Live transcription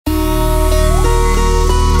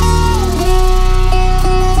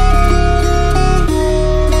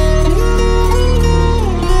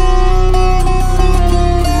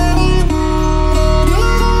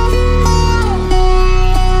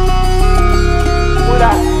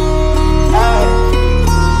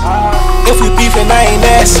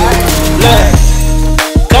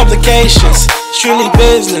complications, strictly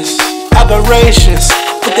business, aberrations.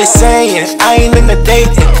 What they saying? I ain't into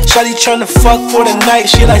dating. Shawty tryna fuck for the night,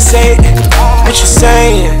 she like Satan. What you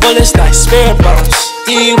saying? Bullets like spirit bombs,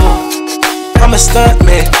 evil. I'm a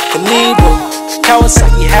stuntman, N.E.B. Cowards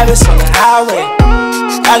like you habits on the highway.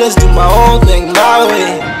 I just do my own thing my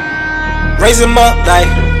way. Raise 'em up like,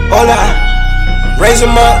 hola. Raise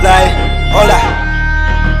 'em up like, hola.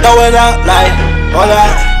 Throw it out like, hola.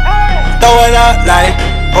 Throw it out like,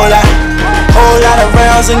 hola. Whole lot of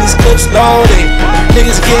rounds in these clips loaded.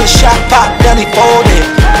 Niggas getting shot, pop, then he folded.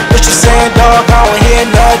 What you saying, dog? I don't hear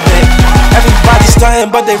nothing. Everybody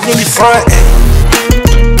stunting, but they really frontin'.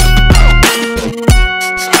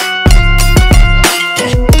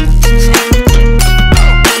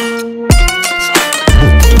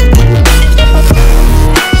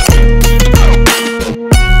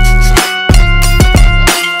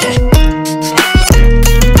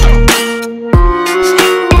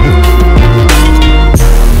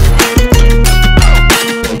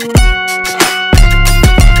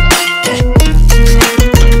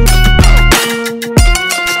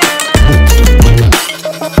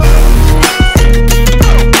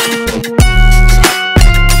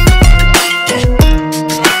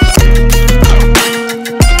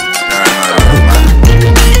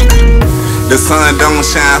 Sun don't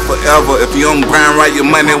shine forever. If you don't grind right, your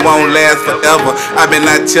money won't last forever. I been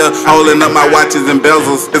out here holding up my watches and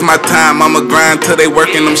bezels. It's my time, I'ma grind till they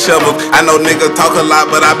working them shovels. I know niggas talk a lot,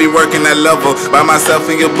 but I be working that level. By myself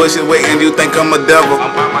in your bushes waiting, you think I'm a devil.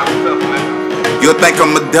 You think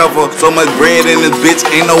I'm a devil. So much bread in this bitch,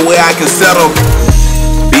 ain't no way I can settle.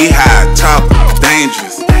 Beehivechoppa,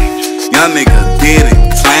 dangerous. Young nigga did it,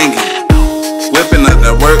 slanging. Whipping up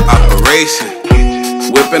the work operation.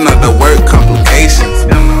 Whipping up the work complications.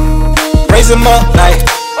 Raise 'em up like,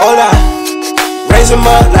 hola. Raise 'em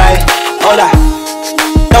up like, hola.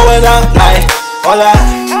 Throw it out like, hola.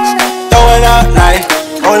 Throw it out like,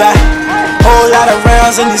 hola. Whole lot of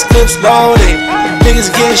rounds in these clips loaded.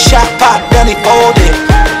 Niggas getting shot, pop, then he folded.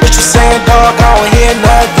 What you saying, dog? I don't hear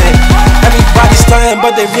nothing. Everybody stunting,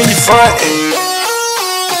 but they really frontin'.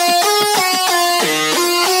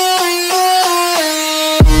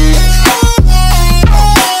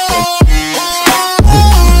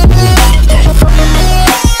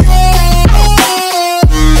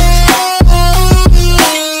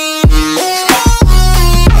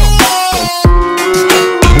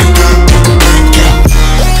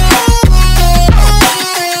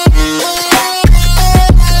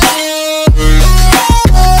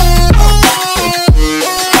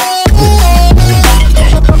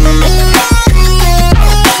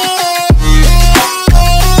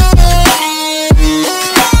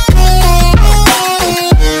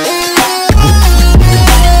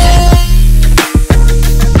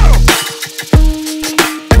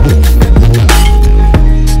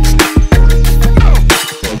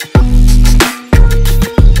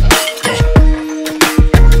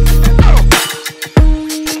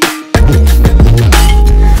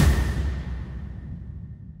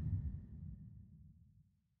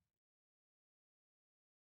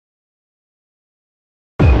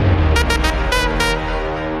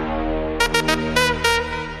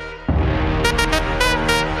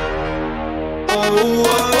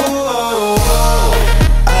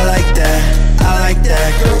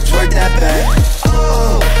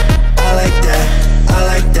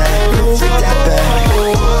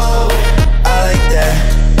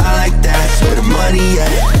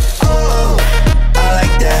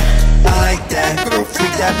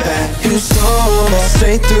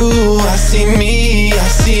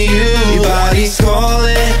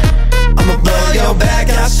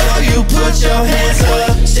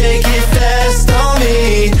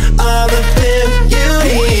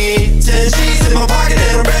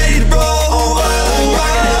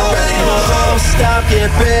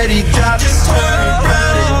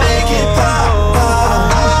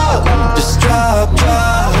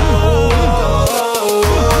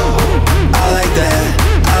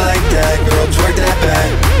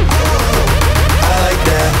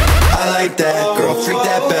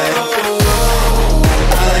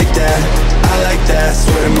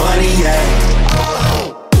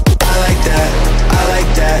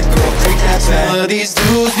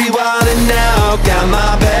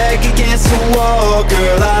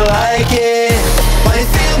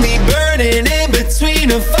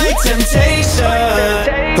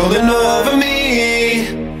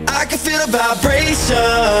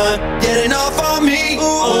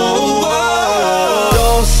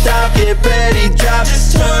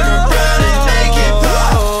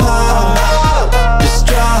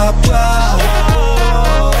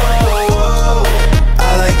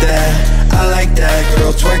 I like that.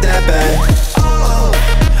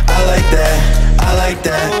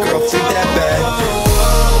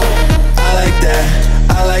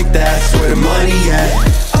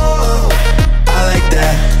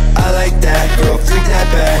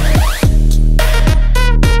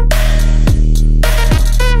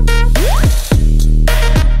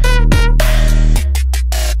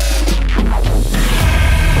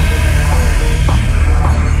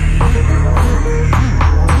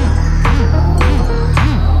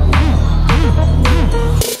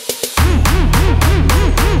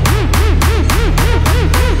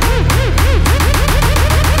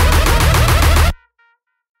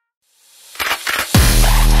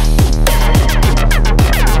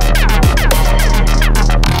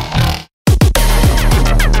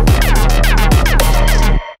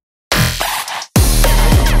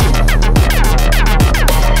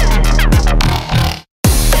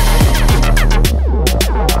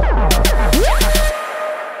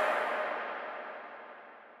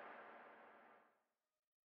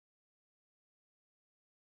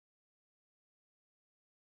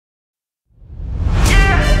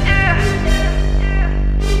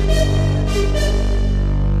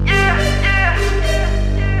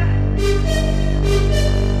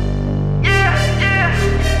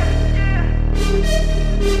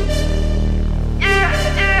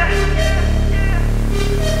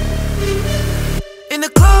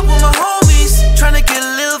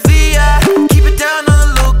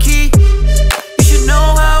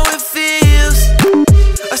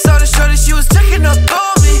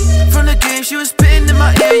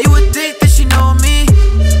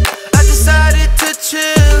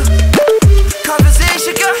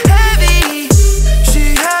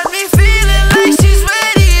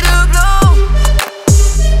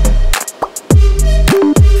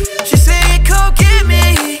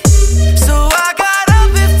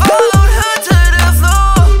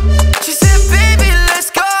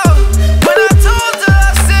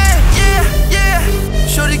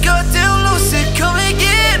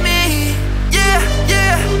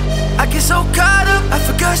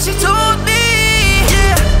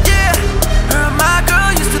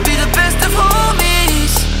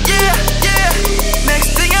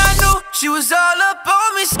 was all up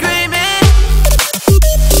on me screaming.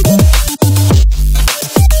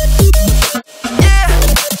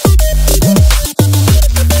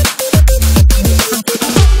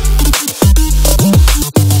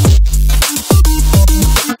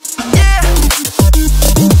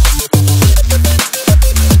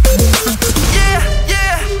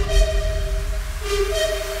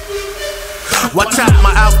 Watch out,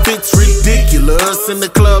 my outfit's ridiculous. In the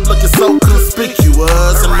club looking so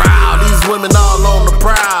conspicuous. And wow, these women all on the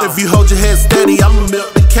prowl. If you hold your head steady, I'ma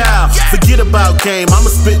milk the cow. Forget about game, I'ma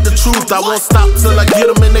spit the truth. I won't stop till I get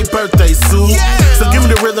them in their birthday suit. So give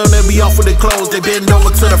me the rhythm and be off with their clothes. They bend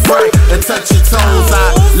over to the front and touch your toes.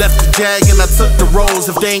 I left the jag and I took the rolls.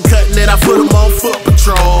 If they ain't cutting it, I put them on foot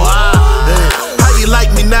patrol. How you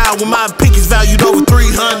like me now when my pinky's valued over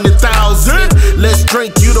 300,000? Let's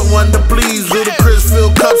drink, you the one to please. Little Chris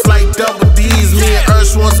fill cups like double D's. Me and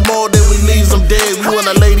Hertz once more, then we leave them dead. We want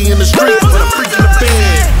a lady in the street with a freak in the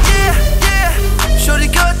bed. Shorty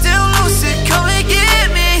got down loose, come and get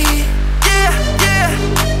me.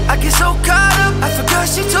 I get so caught up, I forgot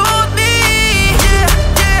she told me.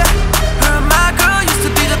 Her and my girl used to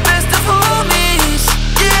be the best of homies.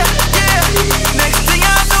 Next thing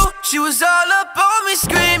I knew, she was all up on me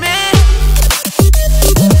screaming.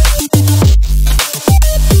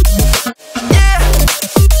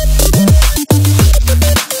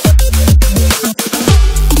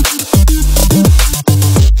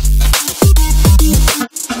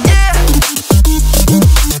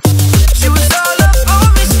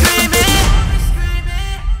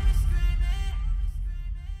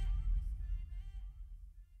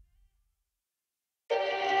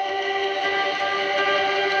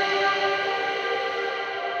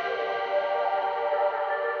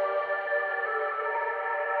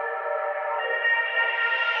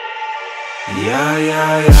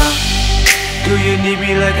 Yeah. Do you need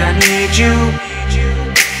me like I need you?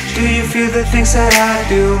 Do you feel the things that I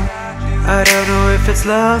do? I don't know if it's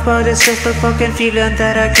love, but it's just a fucking feeling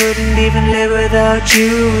that I couldn't even live without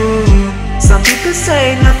you. Some people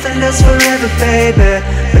say nothing lasts forever, baby,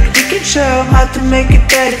 but we can show them how to make it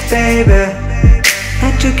better, baby.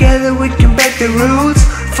 And together we can break the rules.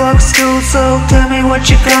 Fuck school, so tell me what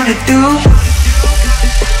you're gonna do.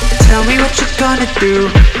 Tell me what you're gonna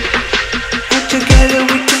do. Together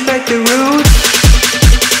we can break the rules.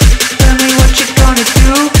 Tell me what you're gonna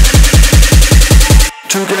do.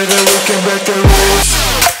 Together we can break the rules.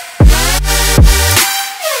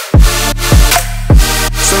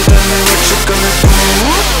 So tell me what you're gonna do.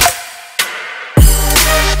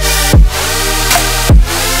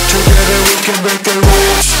 Together we can break the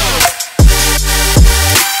rules.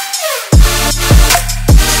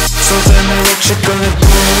 So tell me what you're gonna do.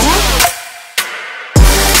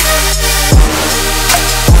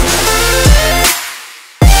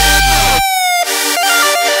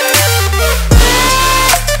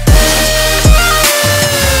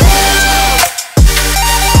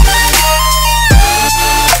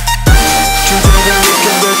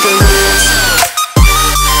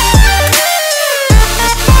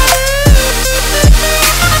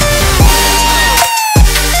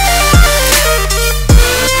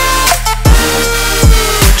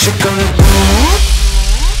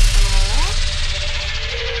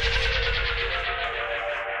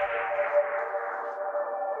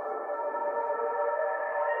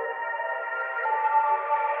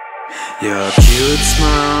 Your cute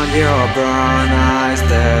smile, your brown eyes,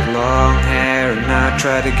 that long hair, and I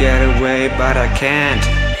try to get away, but I can't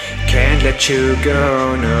let you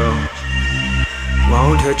go, no.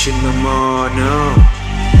 Won't hurt you no more, no.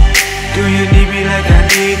 Do you need me like I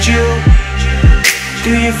need you?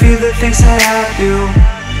 Do you feel the things that I do?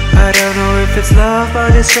 I don't know if it's love,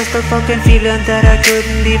 but it's just a fucking feeling that I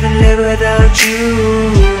couldn't even live without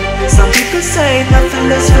you. Some people say nothing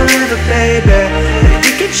lasts forever, baby, but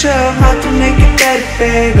we can show how to make it better,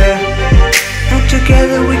 baby. And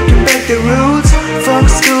together we can break the rules.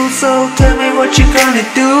 Fuck school, so tell me what you gonna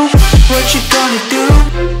do. What you gonna do?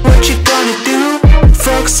 What you gonna do?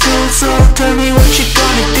 Fuck school, so tell me what you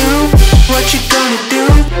gonna do. What you gonna do?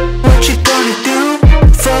 What you gonna do?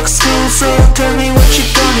 Fuck school, so tell me what you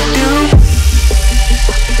gonna do.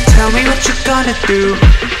 Tell me what you gonna do.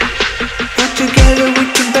 And together we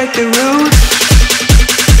can break the rules.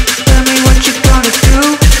 Tell me what you gonna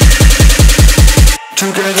do.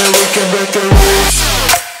 Together we can break the rules.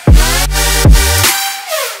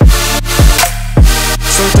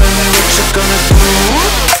 So tell me what you gonna do.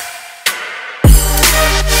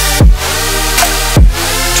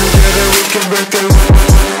 Together we can break the rules.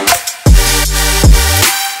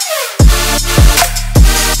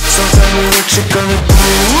 So tell me what you gonna do.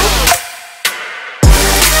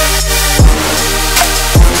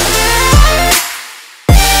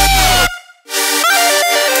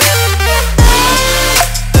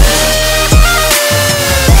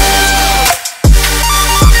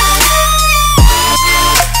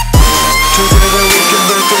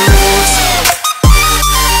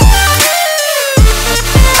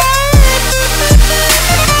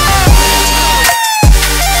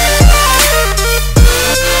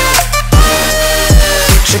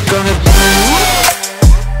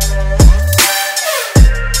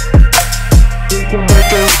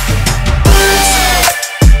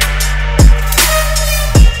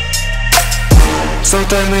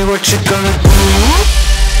 what you gonna do?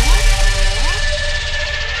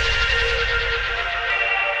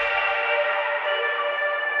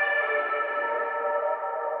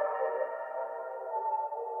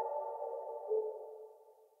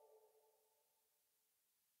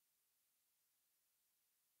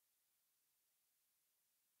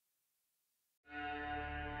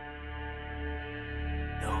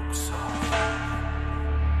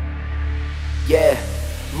 Yeah,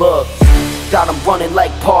 look, got them running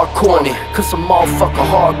like parkour, cause some motherfucker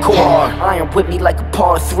hardcore. Iron with me like a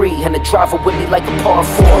par 3, and the driver with me like a par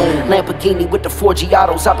 4. Lamborghini with the 4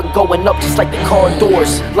 Giottos, I've been going up just like the car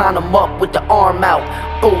doors. Line them up with the arm out,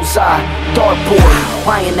 bullseye, dartboard.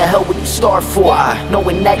 Why in the hell would you start for?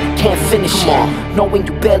 Knowing that you can't finish it, knowing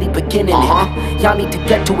you barely beginning it. Y'all need to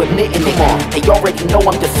get to admitting it. They already know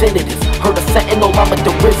I'm definitive. Heard of fentanyl, I'm a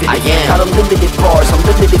derivative. Got unlimited bars,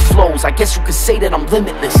 unlimited flows. I guess you could say that I'm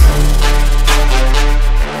limitless.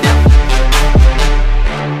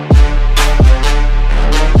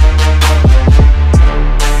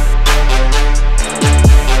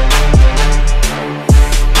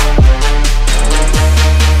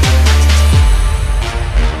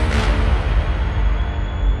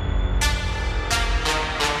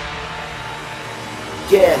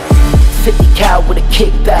 Yeah, 50 cal with a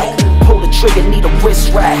kickback. Pull the trigger, need a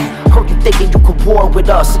wrist rack. Heard you thinking you could war with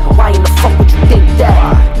us. Why in the fuck would you think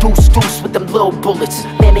that? Deuce deuce with them little bullets.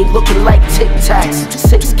 Man, they looking like Tic Tacs.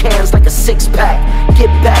 6 cans like a 6-pack. Get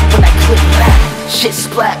back when I click back. Shit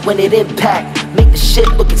splat when it impact. Make the shit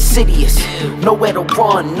look insidious. Nowhere to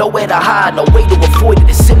run, nowhere to hide. No way to avoid it,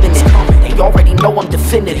 it's imminent. They already know I'm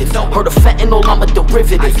definitive. Heard of fentanyl, I'm a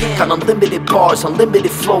derivative. Got unlimited bars,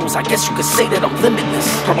 unlimited flows. I guess you could say that I'm limitless.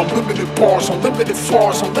 Got unlimited bars, unlimited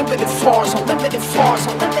floors, unlimited floors, unlimited floors,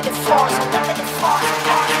 unlimited floors, unlimited floors.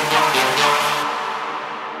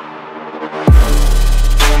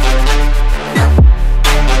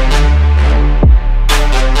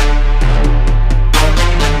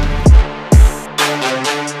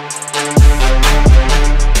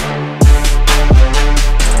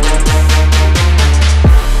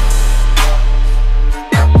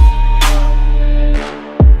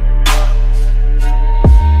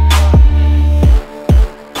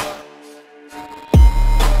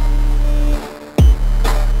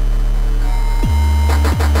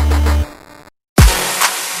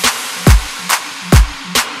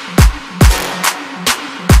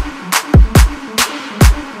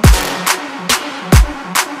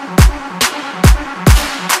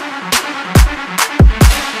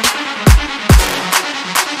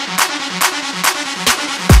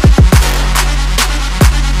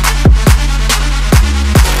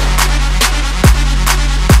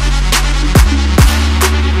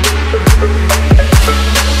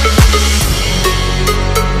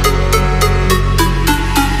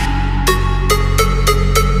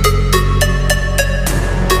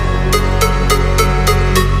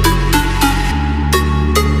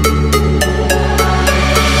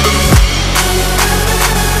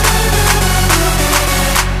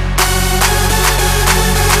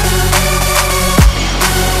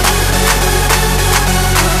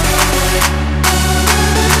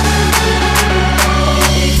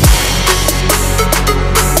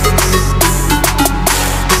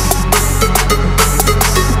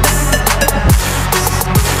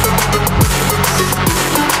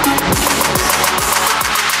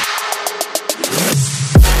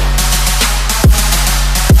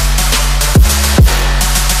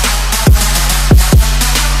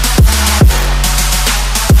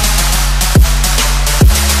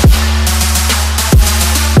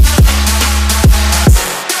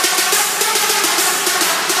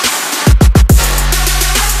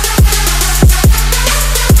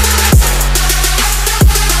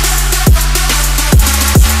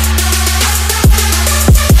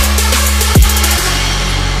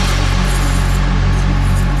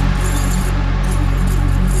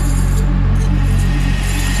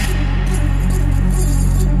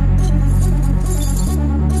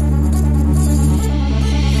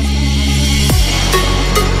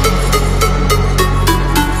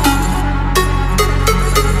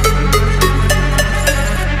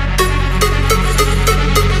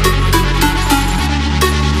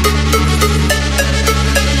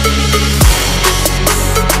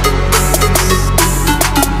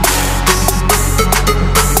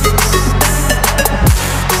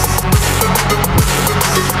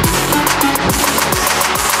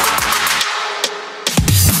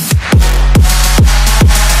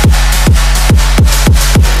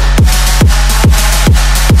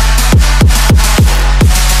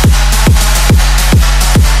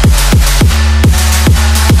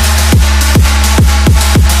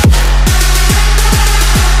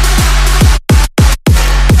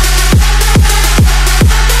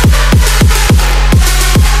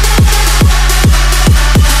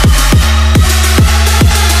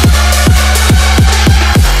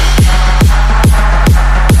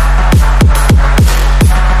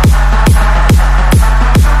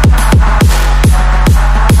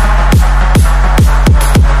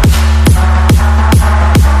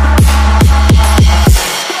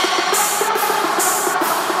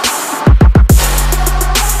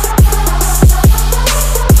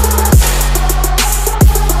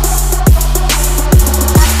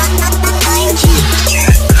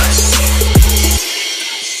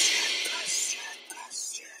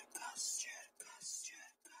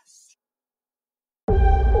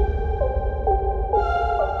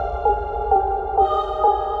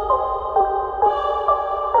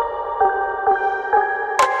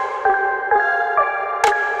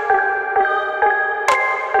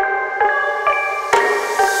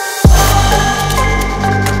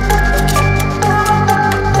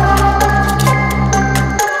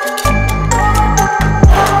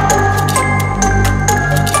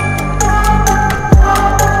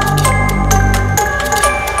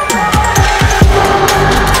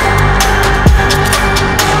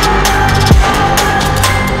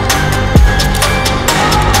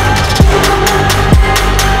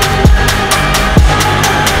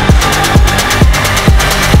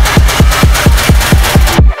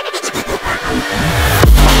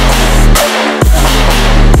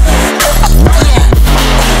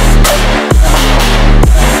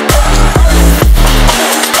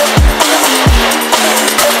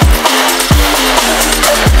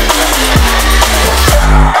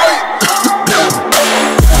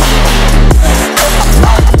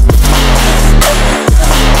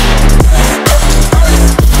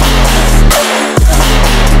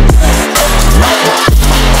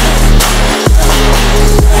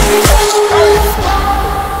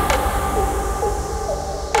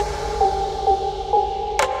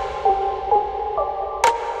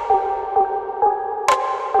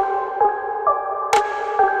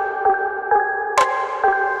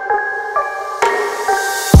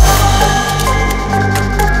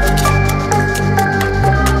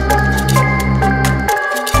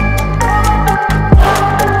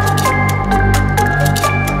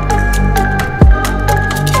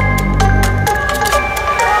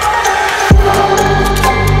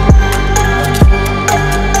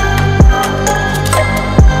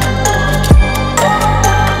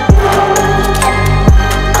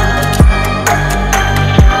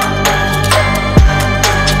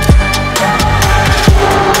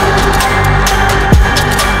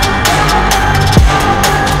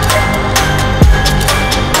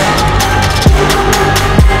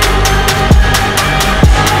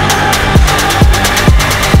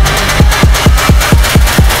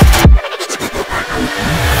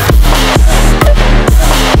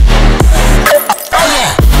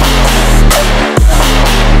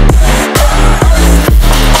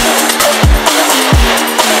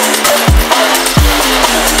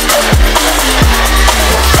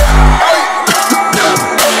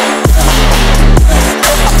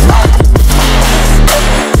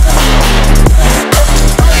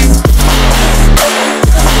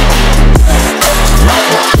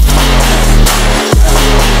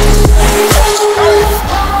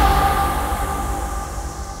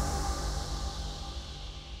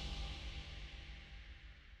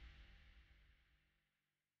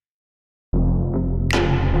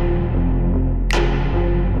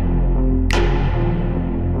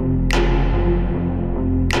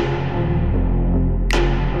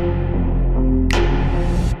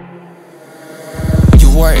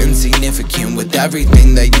 insignificant with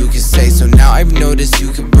everything that you can say. So now I've noticed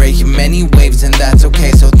you can break in many waves, and that's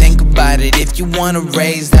okay. So think about it. If you wanna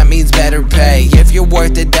raise, that means better pay. If you're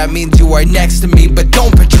worth it, that means you are next to me, but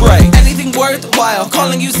don't betray anything worthwhile.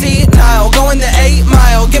 Calling you senile, going the 8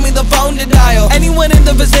 Mile. Give me the phone to dial. Anyone in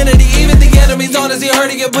the vicinity, even the enemies, honestly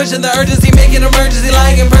hurting and pushing the urgency, making emergency,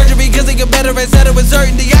 lying in perjury, because they get better. I said it with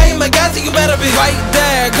certainty. I am a guy, so you better be right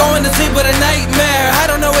there. Going to sleep with a nightmare. I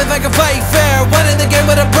don't know if I can fight fair. One in the game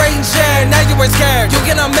with a brain share. Now you were scared. You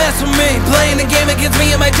cannot mess with me. Playing the game against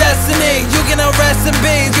me and my destiny. You cannot rest in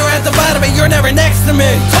peace. You're at the bottom and you're never next to me.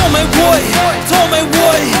 Told my boy, told my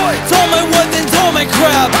boy, told my what, then told my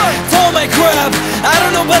crap. Told my crap. I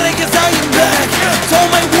don't know, but I guess I am back. Told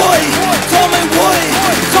my boy, told my boy,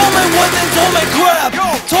 told my what, then told my crap.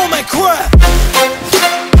 Told my crap.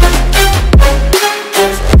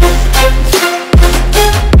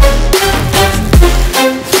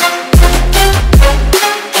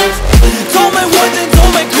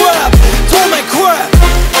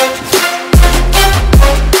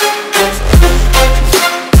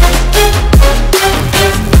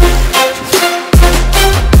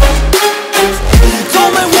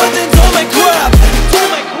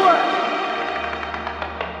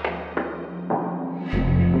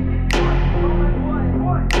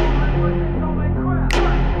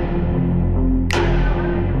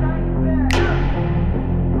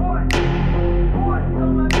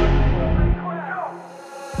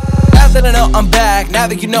 I'm back, now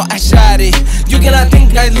that you know I shot it. You cannot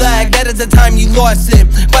think I lagged, that is the time you lost it.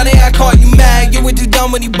 Funny I caught you mad, you were too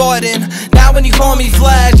dumb when you bought in. Now when you call me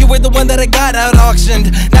Flash, you were the one that I got out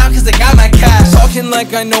auctioned. Now cause I got my cash. Talking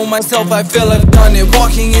like I know myself, I feel I've done it.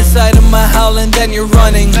 Walking inside of my hell and then you're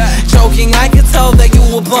running. Joking, I could tell that you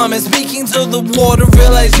were plummet. Speaking to the water,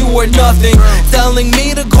 realize you were nothing. Telling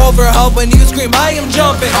me to call for help when you scream, I am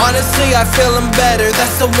jumping. Honestly, I feel I'm better,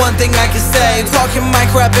 that's the one thing I can say. Talking my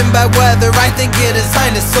crap in bad weather, I think it is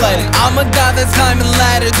time to slay. I'm a god that's climbing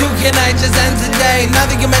ladder. Dude, can I just end today? Now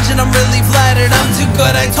that you mention, I'm really flattered. I'm too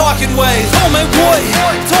good at talking ways. Told my boy,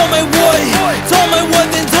 told my boy, told my what,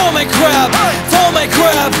 then told my crap. Told my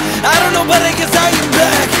crap. I don't know, but I guess I am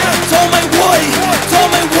back. Told my boy, told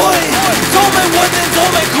my boy, told my what, then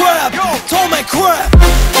told my crap. Told my crap.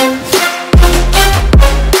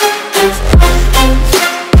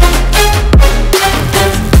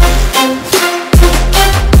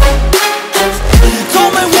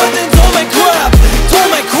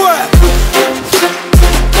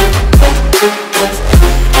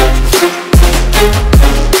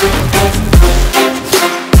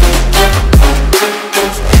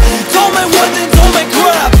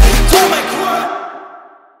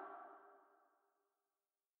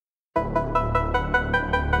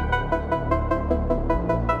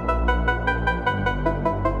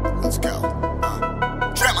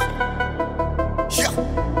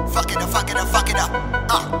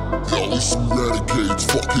 Some renegades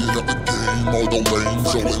fucking up the game. All the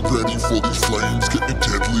lanes always ready for these flames. Getting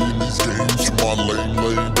deadly in these games. You my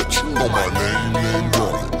lane, bet you know my name,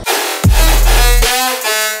 run.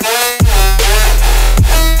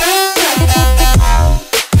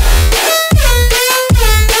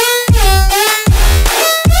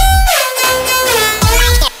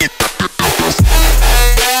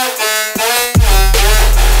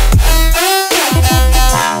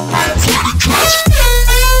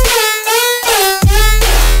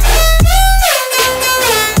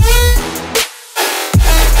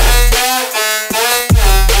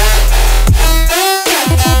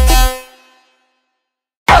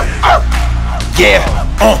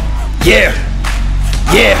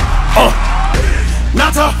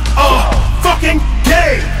 Not a fucking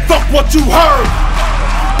gay. Fuck what you heard.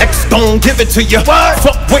 X gon' give it to you. What?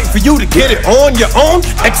 Fuck, wait for you to get it on your own.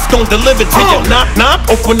 X gon' deliver to you. Knock, knock,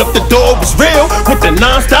 open up the door, was real. With the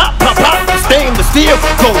non-stop, pop, pop, stainless steel.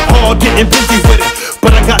 Go hard, getting busy with it.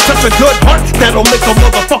 But I got such a good heart that'll make a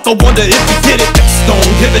motherfucker wonder if you did it. X gon'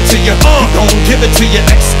 give it to you. He gon' give it to you.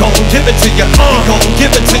 X gon' give it to you. He gon'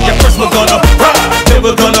 give it to you. First we're gonna ride, then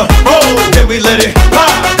we're gonna roll, then we let it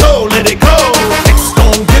ride, go, let it go. X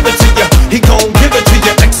gon' give it to you. He gon' give it to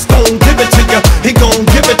you. X gon' give it to you. He gon'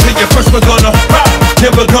 give it to you. First we're gonna ride,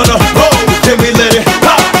 then we're gonna roll, then we let it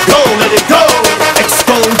pop, go, let it go. X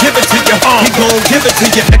gon' give it to you. He gon' give it to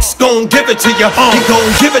you. X gon' give it to you. He gon'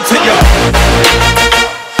 give it to you.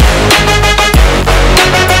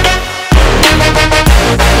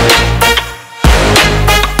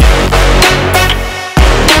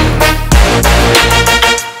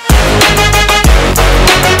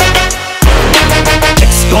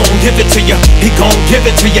 Give it to you, he gon' give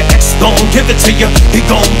it to you. X gon' give it to you, he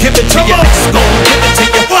gon' give it to you. X gon' give it to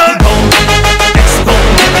you, he gon' X gon'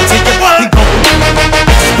 give it to you. He gon'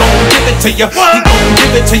 give it to you. He gon'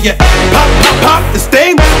 give it to you. Pop, pop, pop, the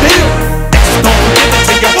stain still. X gon' give it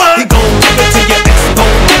to you. He gon' give it to you. X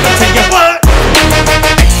gon' give it to you.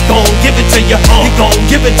 X gon' give it to you. He gon'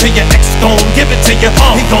 give it to you. X gon' give it to you.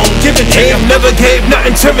 He gon' give it to you. Ain't never gave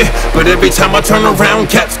nothing to me, but every time I turn around,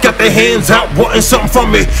 cats got their hands out wanting something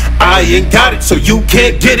from me. I ain't got it, so you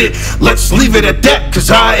can't get it. Let's leave it at that,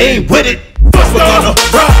 cause I ain't with it. First we're gonna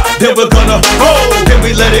rock, then we're gonna roll, then we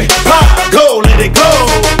let it pop, go, let it go.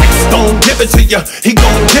 X gon' give it to ya, he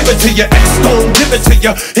gon' give it to ya. X gon' give it to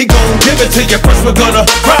ya, he gon' give it to ya. First we're gonna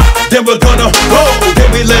rock, then we're gonna roll, then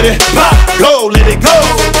we let it pop, go, let it go.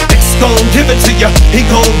 X gon' give it to ya, he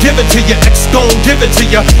gon' give it to ya. X gon' give it to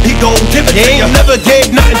ya, he gon' give it to ya. Ain't never gave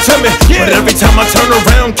nothing to me, but every time I turn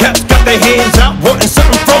around, cats got their hands out wanting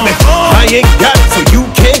something from me. I ain't got it, so you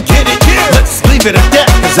can't get it. Let's leave it at that,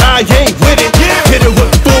 cause I ain't with it. Hit it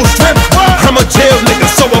with full strength. I'm a jail nigga,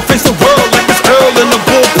 so I face the world like it's Earl in the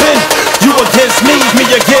bullpen. You against me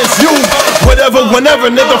against you. Whatever, whenever,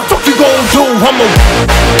 nigga, fuck you gon' do? I'm a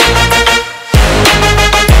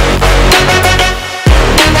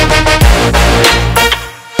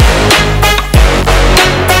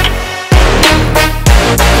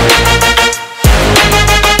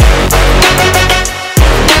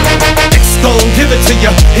give it to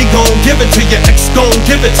ya, he gon' give it to ya. X gon'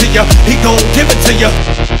 give it to ya, he gon' give it to ya.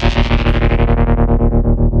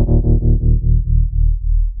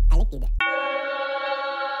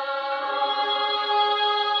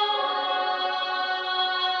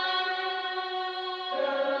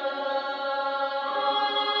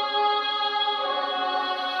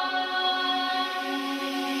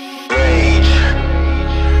 Rage,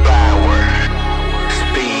 power,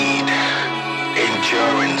 speed,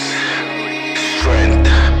 endurance, strength,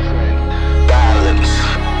 balance,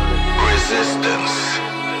 resistance.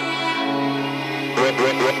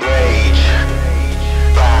 Rage,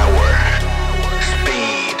 power,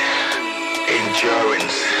 speed,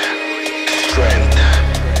 endurance, strength,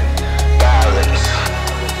 balance,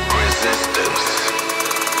 resistance.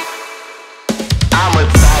 I'm a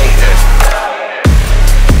titan.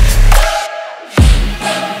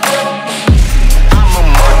 I'm a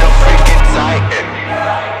motherfucking titan.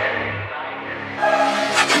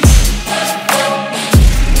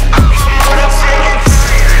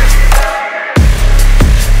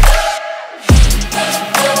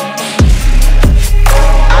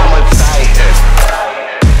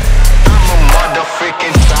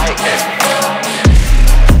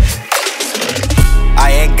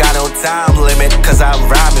 Time limit, cause I'm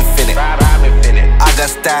rhyming finna. I got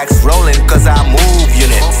stacks rolling, cause I move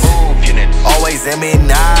units. Always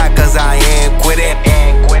M.I.M.E, cause I ain't quitting.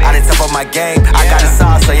 I done top of my game, I got the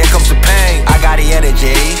sauce, so here comes the pain. I got the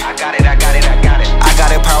energy, I got it. I got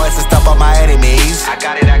the power to stop all my enemies. I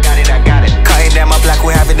got it. Cutting them up like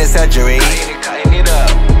we're having a surgery. Cutting it up.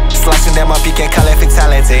 Slicing them up, you can call it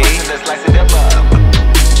fatality. Slicing them up.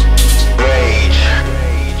 Rage,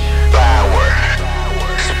 power,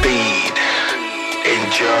 speed,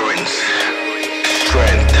 endurance,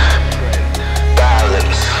 strength,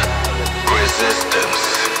 balance, resistance.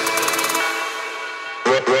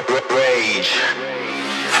 Rage.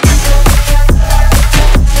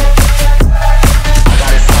 I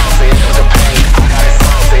got it song, so here comes the pain. I got it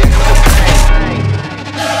song, so here comes the pain.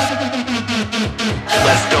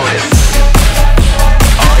 Let's do this.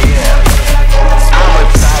 Oh yeah. I'm a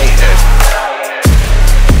titan.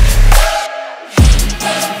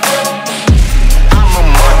 I'm a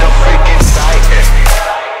motherfucking titan.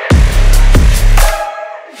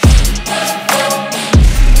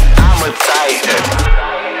 I'm a titan.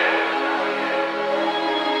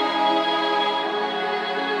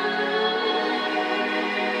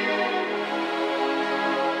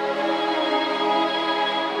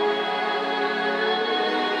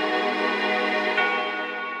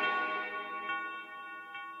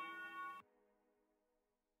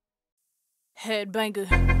 Headbanger.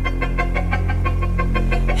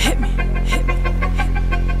 Hit me.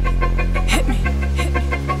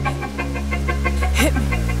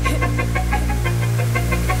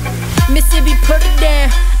 Mississippi, put it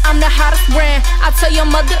down. I'm the hottest brand. I tell your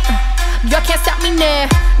mother, y'all can't stop me now.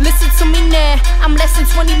 Listen to me now. I'm less than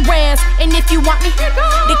 20 rands. And if you want me,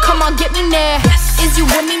 then come on, get me now. Is you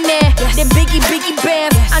with me now? That biggie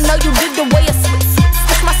bands. I know you dig the way I switch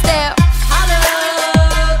my style.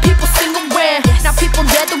 People sing around. Now people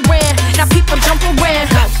gather around. Now people jump around.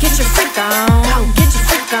 Get your freak on. Get your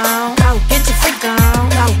freak on. Get your freak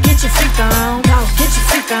on. Get your freak on. Get your freak on. Get your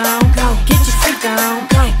freak on.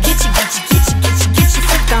 Get your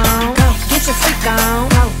freak on. Get your freak on.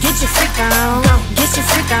 Get your freak on. Get your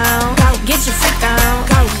freak on. Get your freak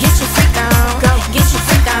on.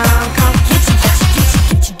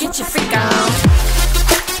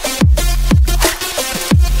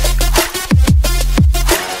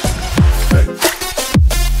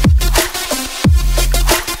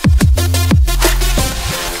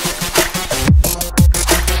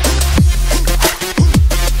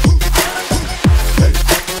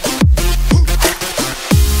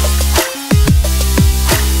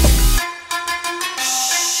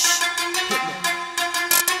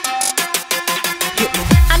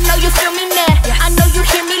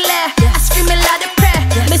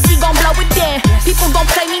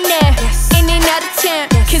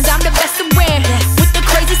 cause I'm the best around. With the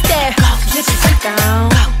crazy stare. Go, get your freak on.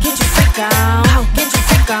 Go, get your freak on. Go, get your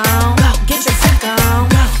freak on. Go, get your freak on.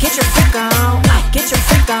 Go, get your freak on. Go, get your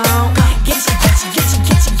freak on. Go, get your freak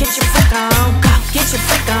on. Go, get your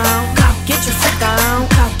freak on. Go, get your freak on.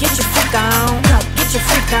 Go, get your freak on. Go, get your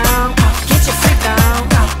freak on. Go, get your freak on.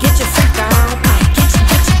 Go, get your freak on.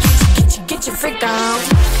 Go, get your freak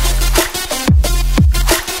on.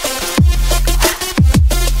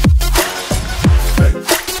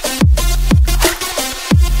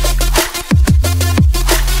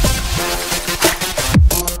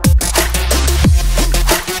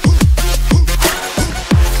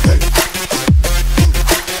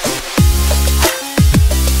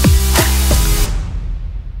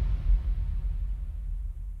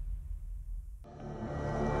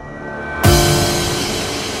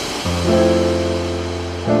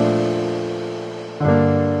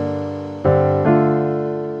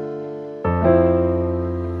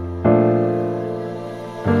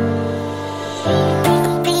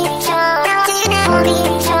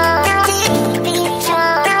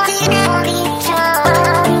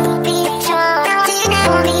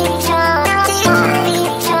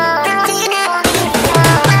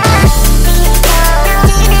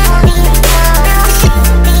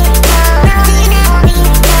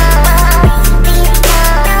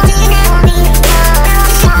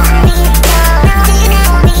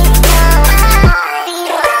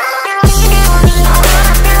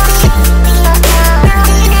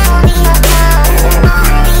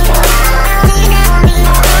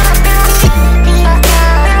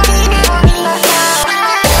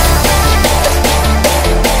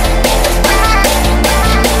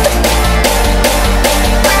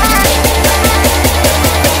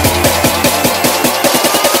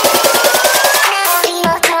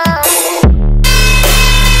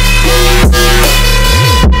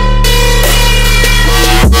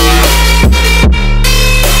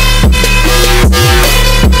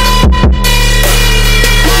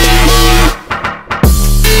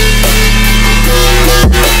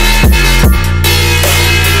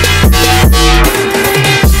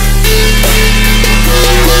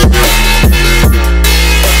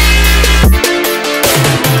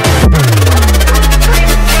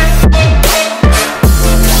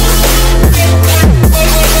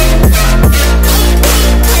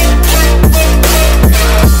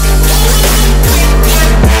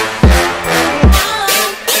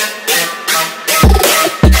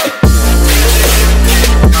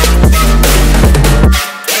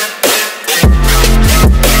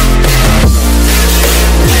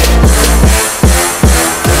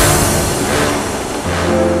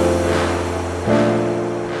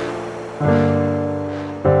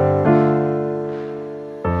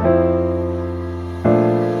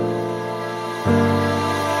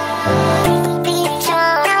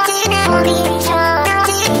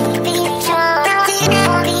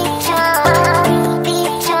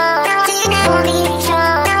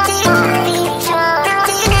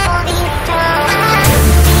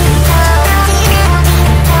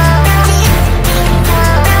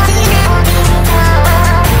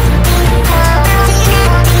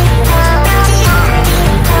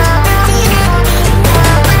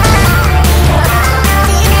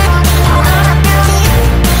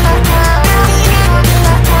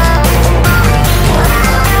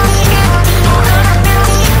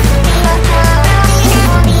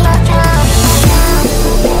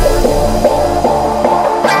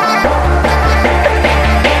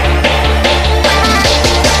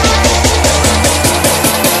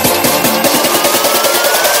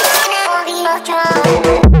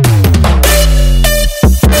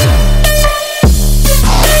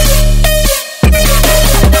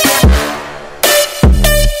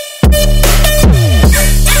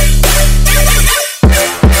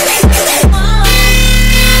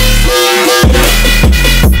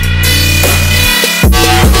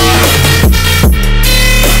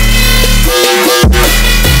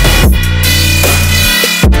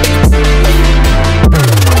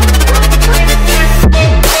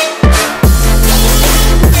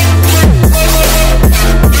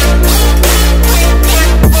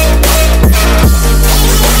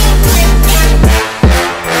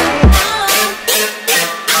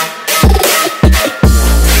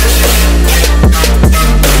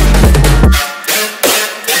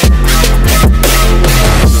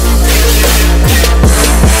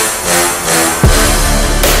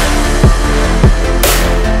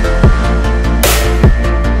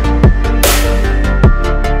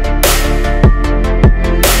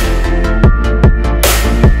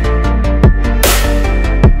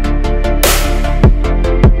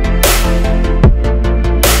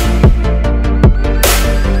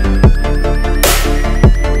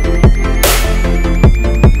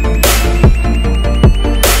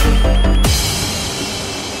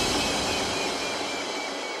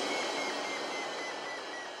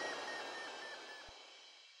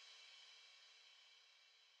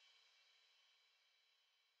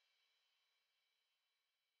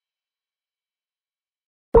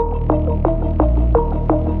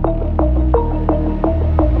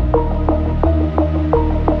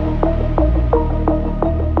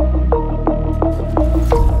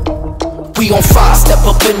 We on fire, step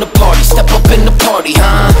up in the party,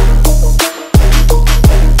 huh?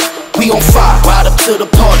 We on fire, ride up to the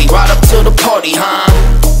party, huh?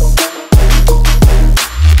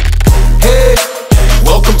 Hey,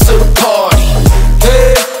 welcome to the party.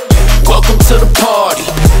 Hey, welcome to the party.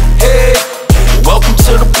 Hey, welcome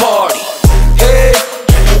to the party. Hey,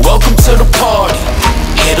 welcome to the party.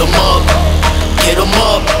 Hit 'em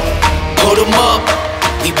up, put 'em up.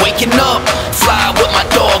 We waking up, fly with my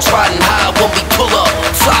dogs, riding high when we pull up.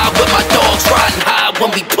 Fly with my dogs, riding high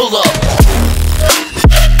when we pull up.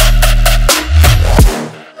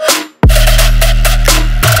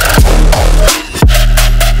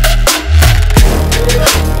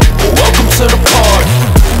 Welcome to the party.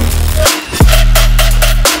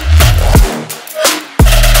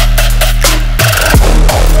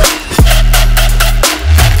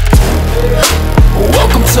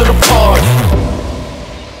 Welcome to the party.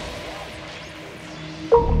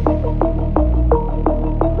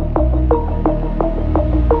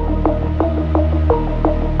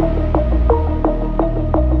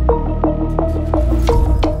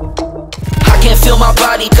 Feel my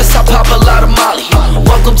body, cause I pop a lot of Molly.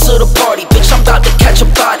 Welcome to the party, bitch, I'm about to catch a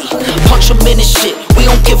body. Punch 'em in this shit, we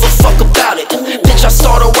don't give a fuck about it. Bitch, I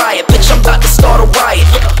start a riot, bitch, I'm about to start a riot.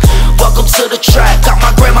 Welcome to the track, got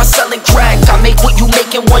my grandma selling crack. I make what you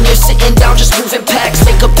making when you're sitting down, just moving packs.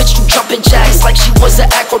 Make a bitch do jumping jacks like she was an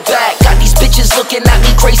acrobat. Got these bitches looking at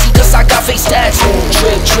me crazy cause I got face tats.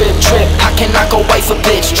 Trip, trip, trip, how can I go wife a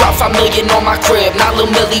bitch? Drop 5 million on my crib, now Lil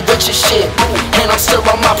Millie rich as shit. And I'm still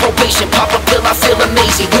on my probation, pop a pill, I feel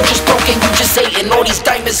amazing. You just broken, you just hating, all these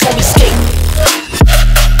diamonds on me skating.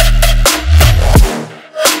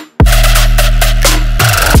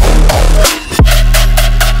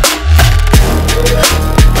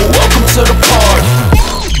 Welcome to the party.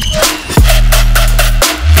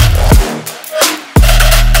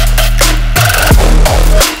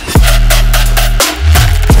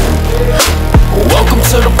 Welcome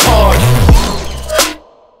to the party.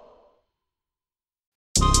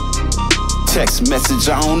 Text message,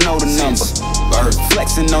 I don't know the number.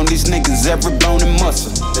 Flexing on these niggas, every bone and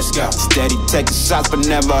muscle. Let's go. Steady taking shots, but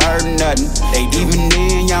never heard nothing. Even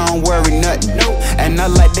then, y'all don't worry nothing. And I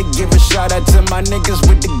like to give a shout out to my niggas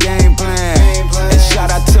with the game plan. And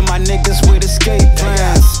shout out to my niggas with escape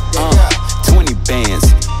plans. 20 bands,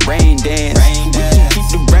 rain dance. We can keep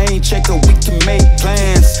the rain checker, we can make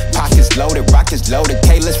plans. Pockets loaded, rockets loaded.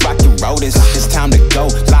 K, let's rock and roll this. It's time to go.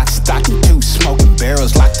 Lock, stock, and 2 smoking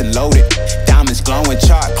barrels locked and loaded. Diamonds glowing,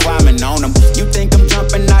 chart climbing on them. You think I'm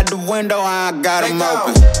jumping out the window? I got them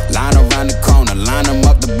open. Line around the corner, line them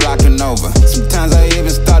up the block and over. Sometimes I even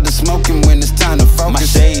start to smoking when it's time to focus. My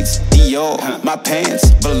shades, Dior, my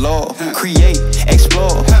pants, below. Create,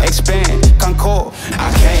 explore, expand, concord.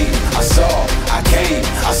 I came, I saw, I came,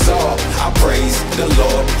 I saw. I praise the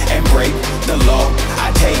Lord and break the law.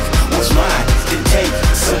 I take what's mine, then take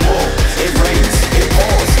some more. It rains, it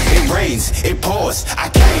pours, it rains, it pours. I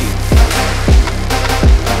came.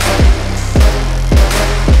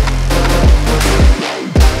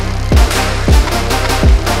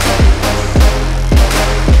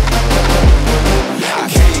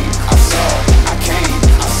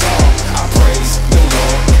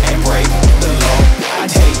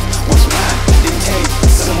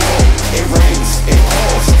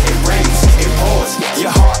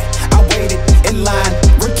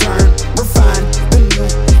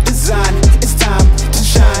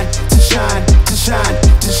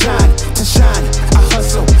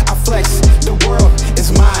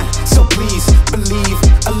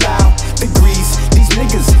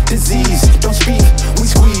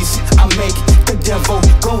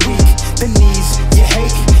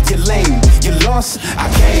 I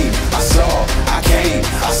came, I saw, I came,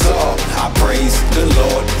 I saw. I praise the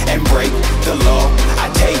Lord and break the law. I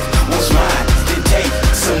take what's mine, then take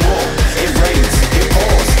some more. It rains, it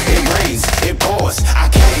pours, it rains, it pours. I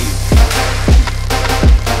came.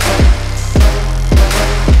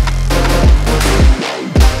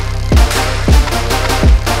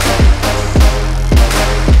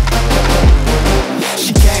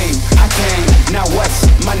 She came, I came. Now what's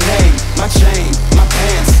my name? My chain,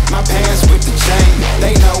 my pants with the chain.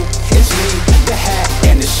 They know it's me, the hat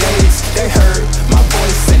and the shades. They heard my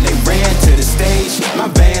voice and they ran to the stage. My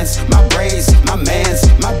bands, my braids,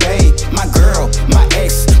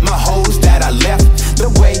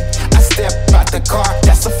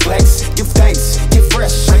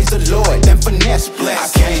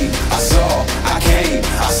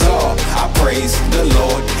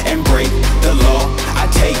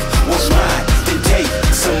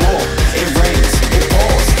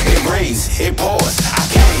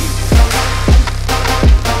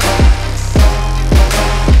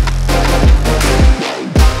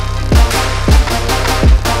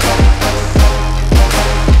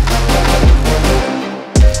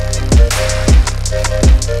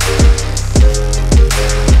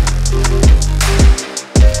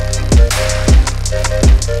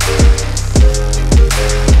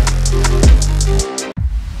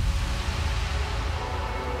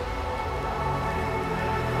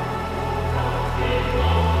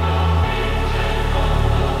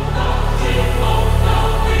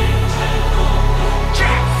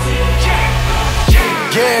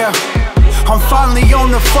 finally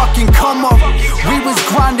on the fucking come up. We was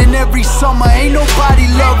grinding every summer, ain't nobody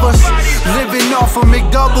love us. Living off of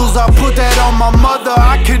McDoubles, I put that on my mother.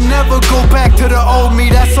 I could never go back to the old me,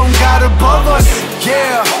 that's on God above us.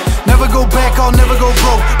 Yeah, never go back, I'll never go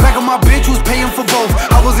broke. Back on my bitch was paying for both.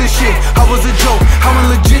 I wasn't shit, I was a joke. How I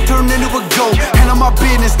legit turned into a goat. Handle my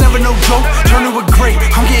business, never no joke. Turn to a great,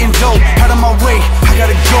 I'm getting dope. Out of my way, I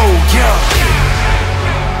gotta go, yeah.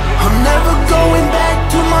 I'm never going back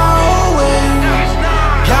to my old ways.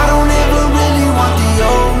 Y'all don't ever really want the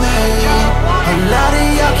old me. A lot of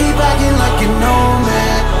y'all keep acting like you know me.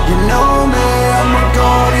 You know me, I'm a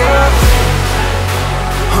god, yeah.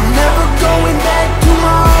 I'm never going back to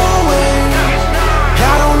my old ways.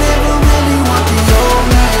 Y'all don't ever really want the old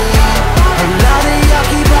me. A lot of y'all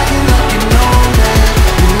keep acting like you know me.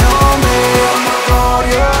 You know me, I'm a god,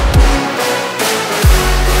 yeah.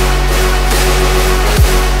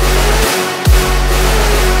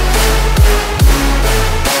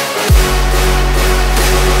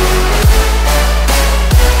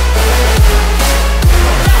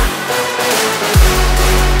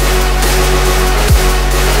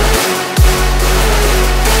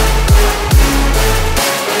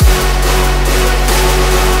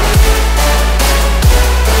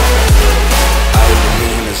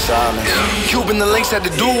 Cuban the links had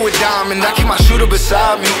to do with Diamond. I keep my shooter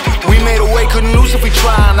beside me. We made a way, couldn't lose if we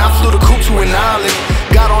tried. I flew the coupe to an island.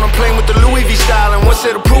 Got on a plane with the Louis V style, and what's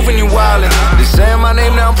it approving you wildin'? They saying my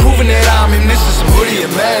name, now I'm proving that I'm him. This is some hoodie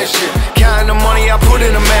and mad shit. Counting the money I put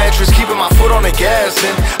in a mattress, keeping my foot on the gas,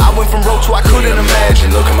 and I went from broke to I couldn't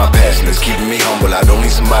imagine. Look at my passion, it's keeping me humble. I don't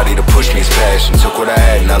need somebody to push me, it's passion. Took what I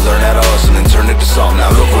had and I learned how to hustle and turned it to something.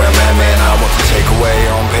 Now look where I'm at, man. I want to take away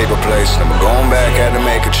on paper place. Never going back, had to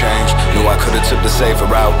make a change. Knew I could've took the safer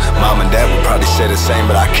route. Mom and dad would probably say the same,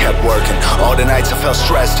 but I kept working. All the nights I felt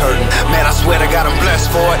stressed, hurting. Man, I swear to God I'm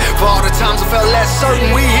blessed for it. For all the times I felt less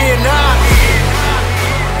certain, we here now.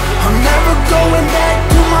 I'm never going back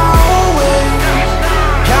to my old ways.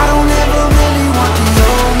 Y'all don't ever really want to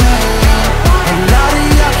know me. A lot of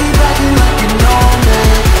y'all keep acting like you know me.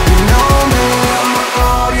 You know me, I'm a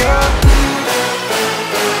god, yeah.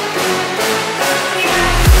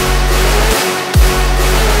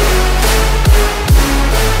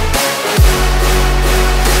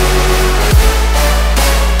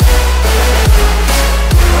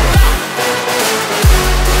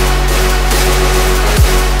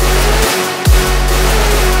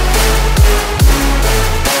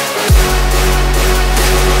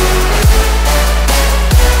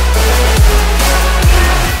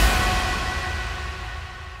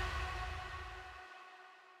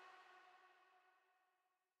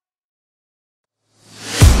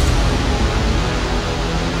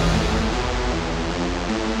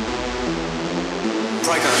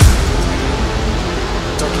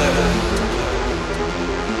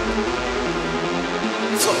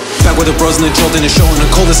 Back with the bros and the jolt in the show, and the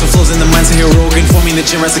coldest of flows in the minds of heroic, informing the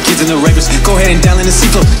gym rats, the kids and the ravers. Go ahead and dial in the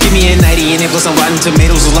C-flow. Give me a 90 and A plus I'm rotten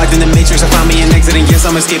tomatoes. Was locked in the matrix, I found me an exit, and yes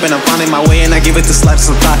I'm escaping. I'm finding my way and I give it the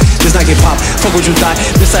slaps of thought. Does not get pop, fuck what you thought.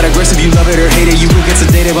 This side aggressive, you love it or hate it. You will get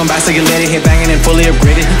sedated, bombastic and let it hit banging and fully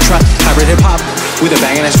upgraded. Try hybrid hip hop with a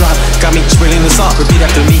banging ass drop. Got me spilling the salt, repeat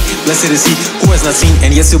after me. Blessed is he who has not seen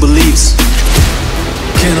and yet still believes.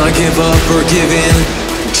 Can I give up or give in?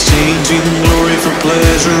 Exchanging glory for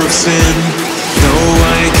pleasure of sin. No,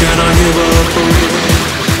 I cannot give up or give in.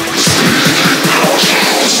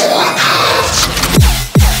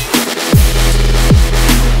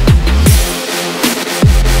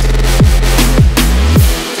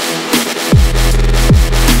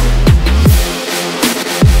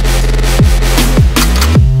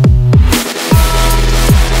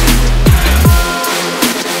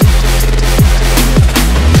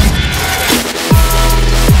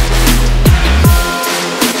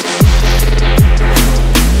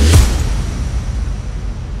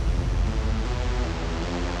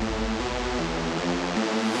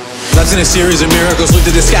 In a series of miracles, look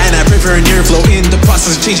to the sky and I pray for a near flow. In the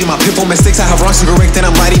process of changing my pitfall mistakes, I have wrongs to correct and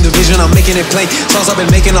I'm lighting the vision, I'm making it plain. Songs I've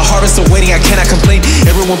been making, a harvest of waiting, I cannot complain.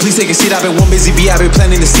 Everyone please take a seat, I've been one busy bee, I've been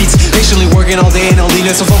planting the seeds. Patiently working all day and all lean,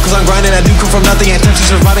 so focus on grinding. I do come from nothing, intention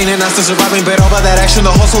surviving and not still surviving. But all by that action,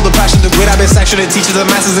 the hustle, the passion, the grit, I've been sanctioned. It teaches the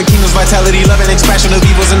masses the kingdom's vitality, love and expansion of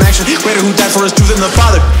evils in action. Greater who died for us, truth and the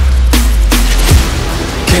Father.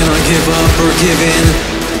 Can I give up or give in?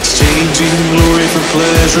 Exchanging glory for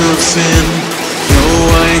pleasure of sin. No,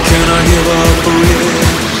 I cannot give up or give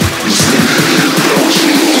in.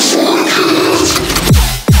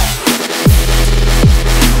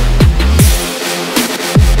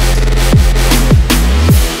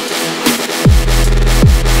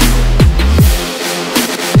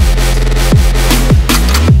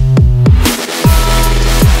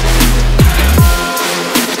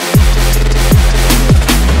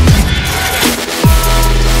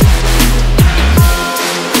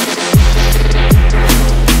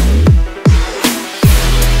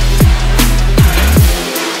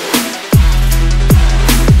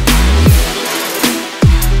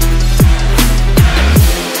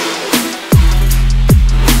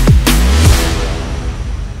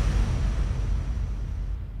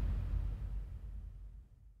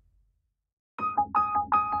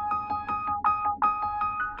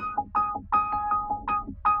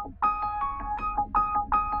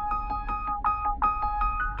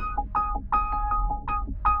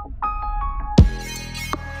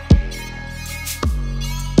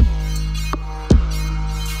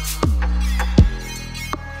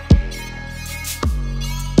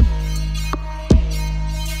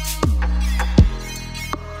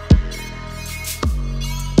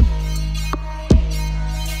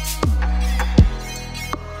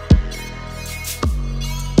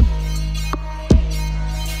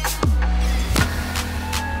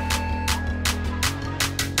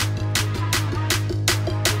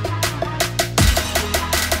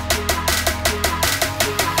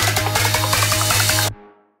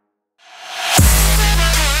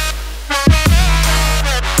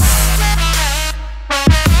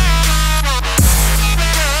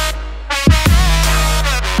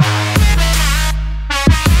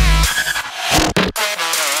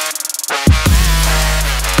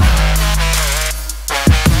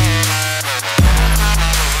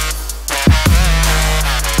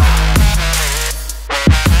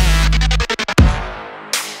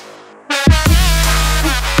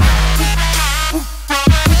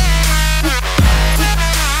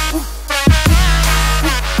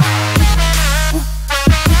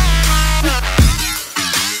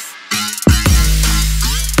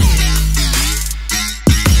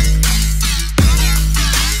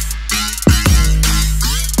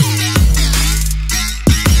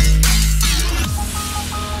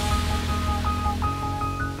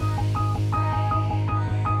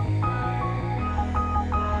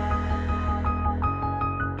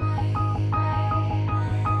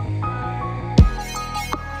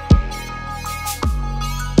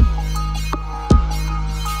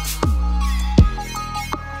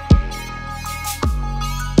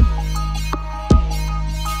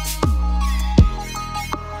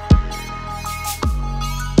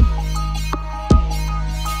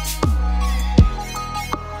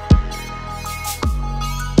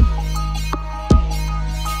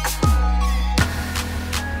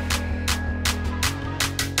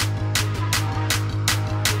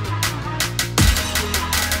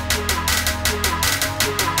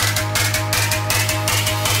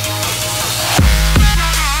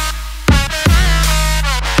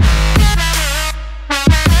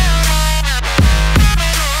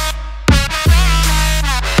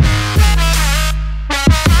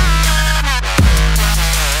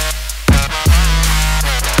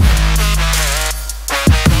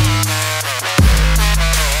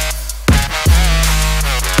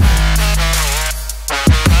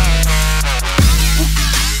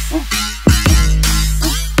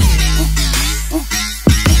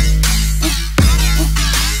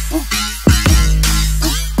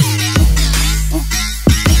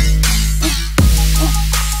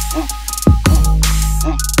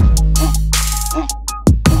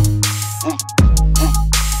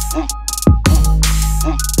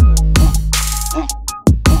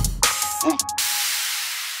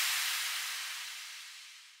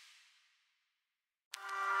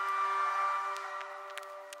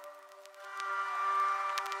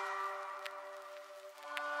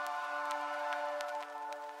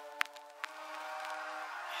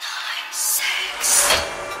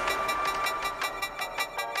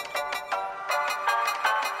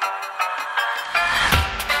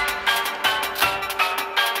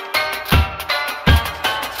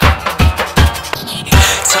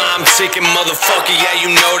 chicken, motherfucker, yeah, you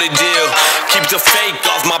know the deal. Keep the fake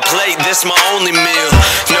off my plate, this my only meal.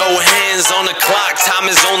 No hands on the clock, time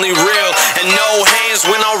is only real. And no hands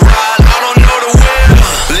when I ride, I don't know the will.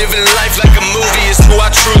 Living life like a movie is who I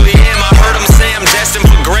truly am. I heard them say I'm destined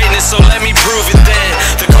for greatness, so let me prove it then.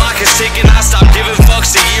 The clock is ticking, I stopped giving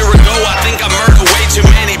fucks a year ago. I think I murdered way too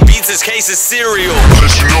many beats, this case is serial.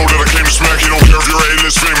 Let you know that I came to smack, you don't care if you're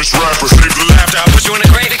A-list famous rapper. Save the laughter, I put you in a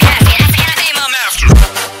grave. I'm after.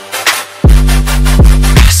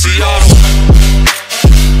 Seattle.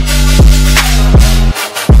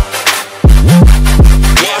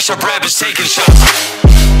 Wash up rappers taking shots.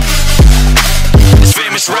 It's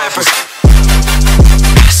famous rappers.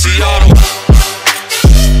 Seattle.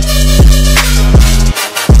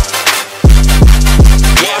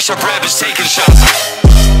 Wash up rappers taking shots.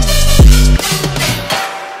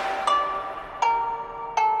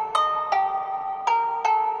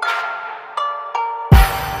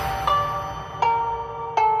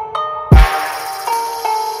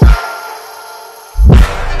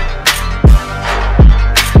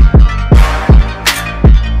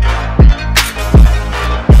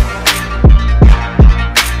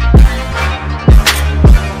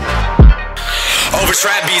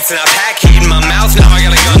 Trap beats and I pack heat in my mouth, now I got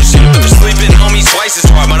a gun shoot. But they're sleeping on me twice as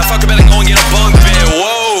hard, motherfucker better go and get a bunk bed.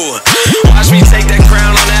 Whoa, watch me take that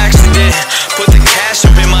crown on accident. Put the cash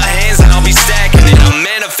up in my hands and I'll be stacking it. I'm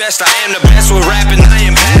manifest, I am the best with rapping, I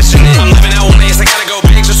am passionate. I'm living out one day, I gotta go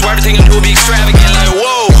big, so everything I do will be extravagant. Like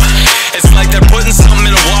whoa, it's like they're putting something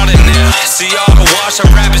in the water now. See all the wash up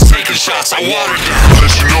rappers taking shots, I water down.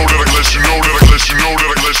 Let you know that I let you know that I let you know that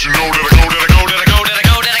I let you know that I go that I go that I go that I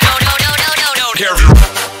go that I go that I go that I go. Don't care if you.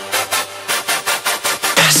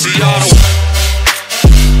 Seattle.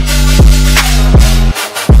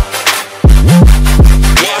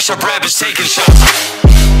 Wash up rappers taking shots.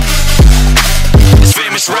 It's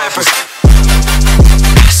famous rappers.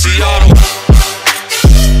 Seattle.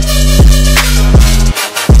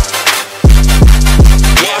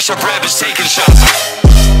 Wash up rappers taking shots.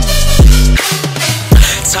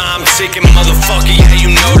 Time ticking, motherfucker, yeah, you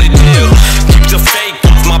know the deal. Keep the fake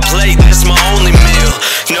off my plate, that's my only meal.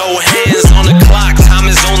 No hands on the clock, time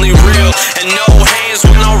is only real. And no hands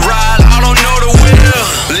when I ride, I don't know the will.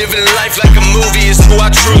 Living life like a movie is who I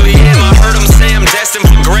truly am. I heard them say I'm destined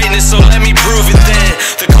for greatness, so let me prove it then.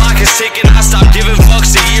 The clock is ticking, I stopped giving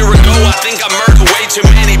fucks a year ago. I think I murdered way too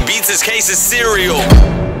many beats, this case is serial.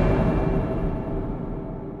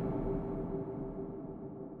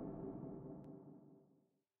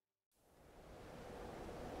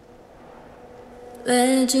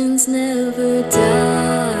 Legends never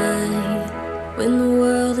die when the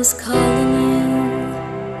world is calling you.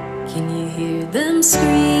 Can you hear them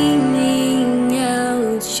screaming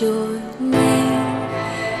out your name?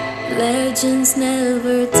 Legends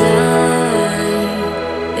never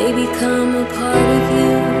die, they become a part of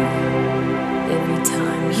you. Every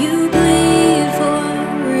time you bleed for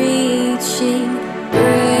reaching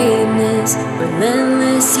greatness,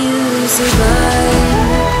 relentless you survive.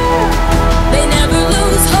 They never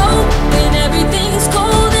lose hope when everything's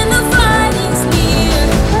cold and the fighting's near.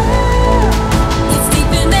 It's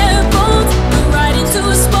deep in their bones, but right into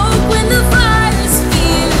a smoke when the fire's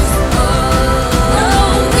fierce.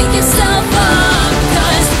 Oh, pick yourself up,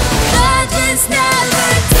 'cause legends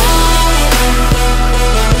never die.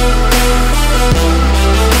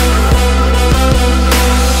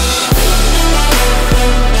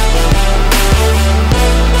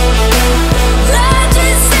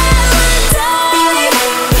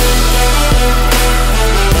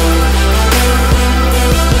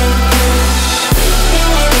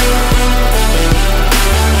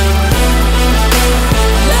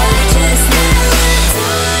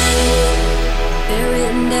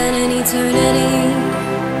 Eternity,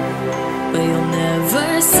 but you'll never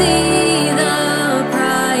see the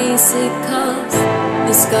price it costs.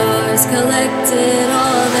 The scars collected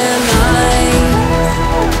all their lives.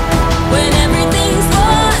 When everything's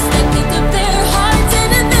lost, they pick up their hearts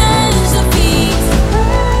and avenge defeat.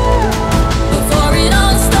 Before it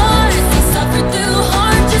all starts, they suffer through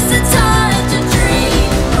hard just to touch a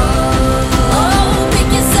dream. Oh, pick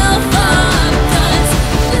yourself up, 'cause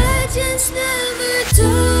legends never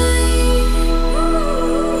die.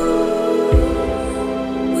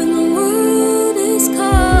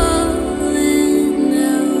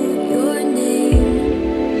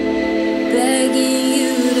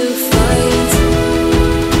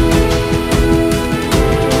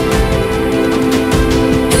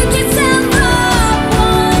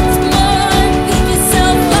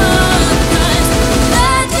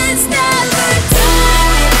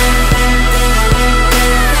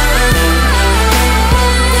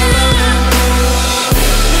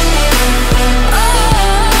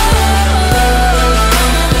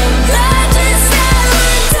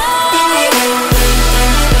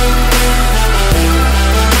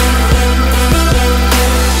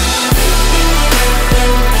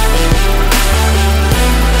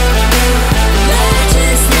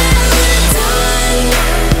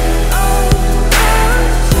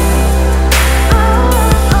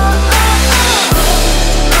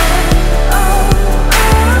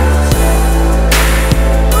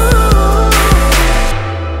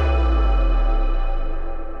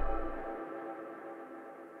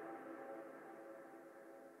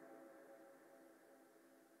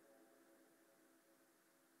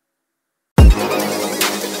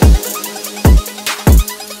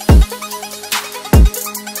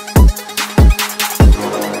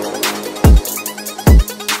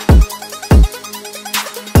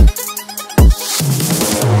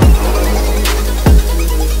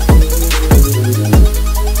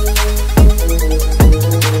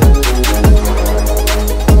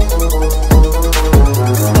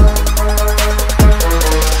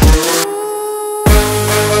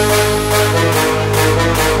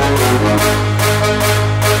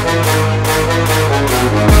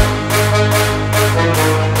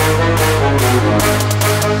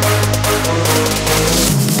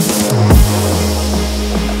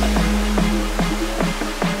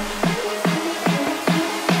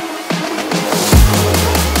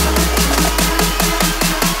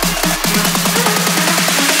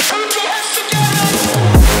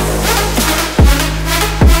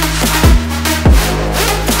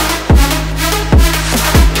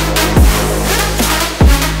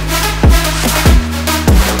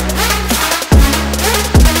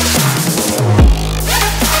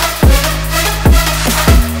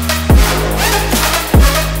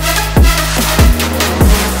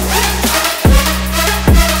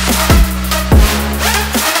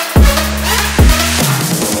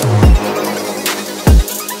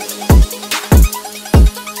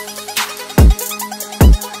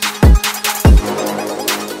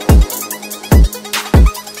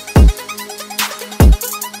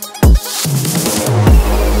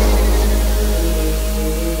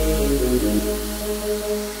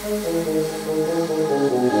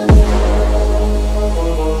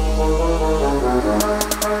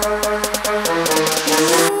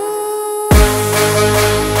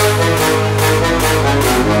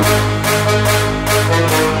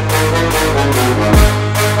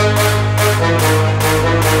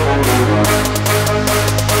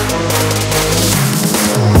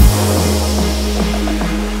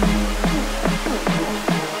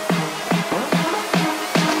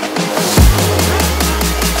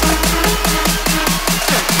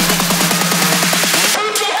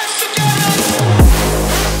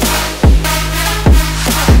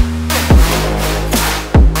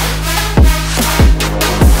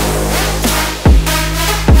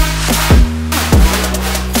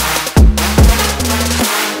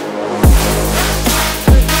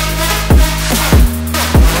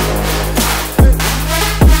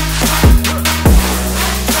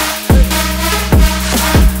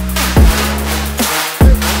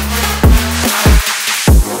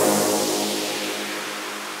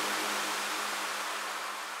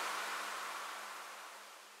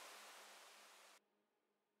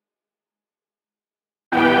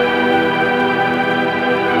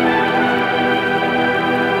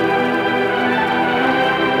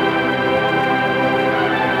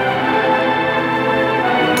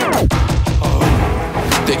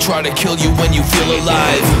 Try to kill you when you feel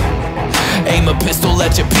alive. Aim a pistol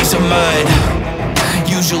at your peace of mind.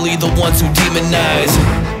 Usually the ones who demonize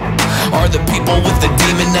are the people with the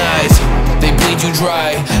demon eyes. They bleed you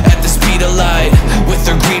dry at the speed of light with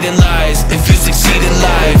their greed and lies. If you succeed in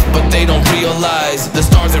life, but they don't realize the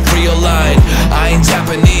stars have realigned. I ain't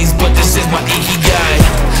Japanese, but this is my ikigai.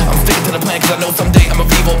 I'm sticking to the plan cause I know someday I'm a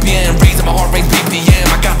vivo bien. Raising my heart rate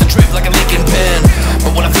BPM. I got the drip like a Lincoln pen.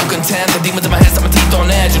 But when I feel content, the demons in my head set my teeth on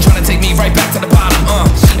edge. You're trying to take me right back to the bottom,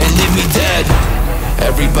 and leave me dead.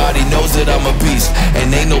 Everybody knows that I'm a beast, and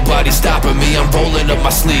ain't nobody stopping me, I'm rolling up my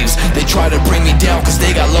sleeves. They try to bring me down cause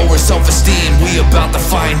they got lower self-esteem. We about to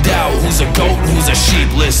find out who's a goat and who's a sheep.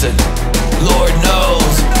 Listen, Lord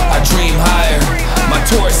knows I dream higher. My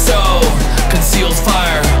torso conceals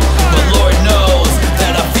fire, but Lord knows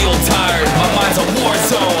that I feel tired. My mind's a war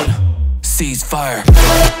zone. Cease fire.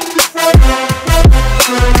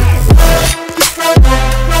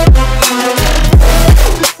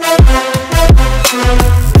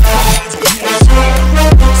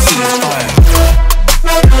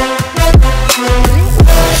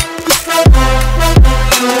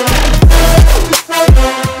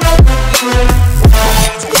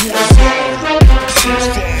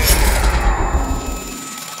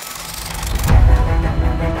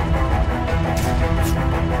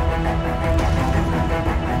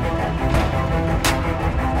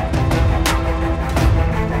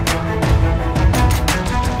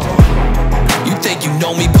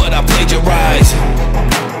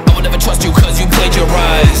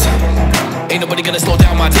 Gonna slow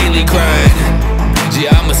down my daily grind.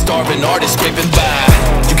 Yeah, I'm a starving artist scraping by.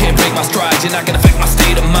 You can't break my stride, you're not gonna affect my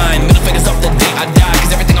state of mind. Middle fingers up the day I die,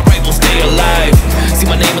 cause everything I write will stay alive. See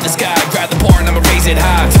my name in the sky, grab the bar and I'ma raise it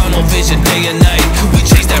high. Tunnel vision day and night, we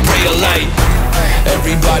chase that ray of light.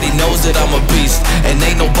 Everybody knows that I'm a beast, and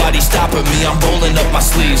ain't nobody stopping me, I'm rolling up my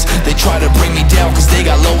sleeves. They try to bring me down cause they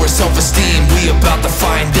got lower self-esteem. We about to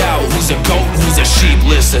find out who's a goat and who's a sheep.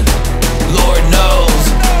 Listen, Lord knows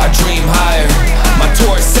I dream higher. My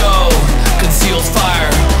torso conceals fire,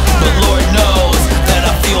 but Lord knows that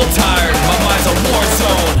I feel tired. My mind's a war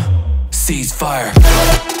zone. Cease fire.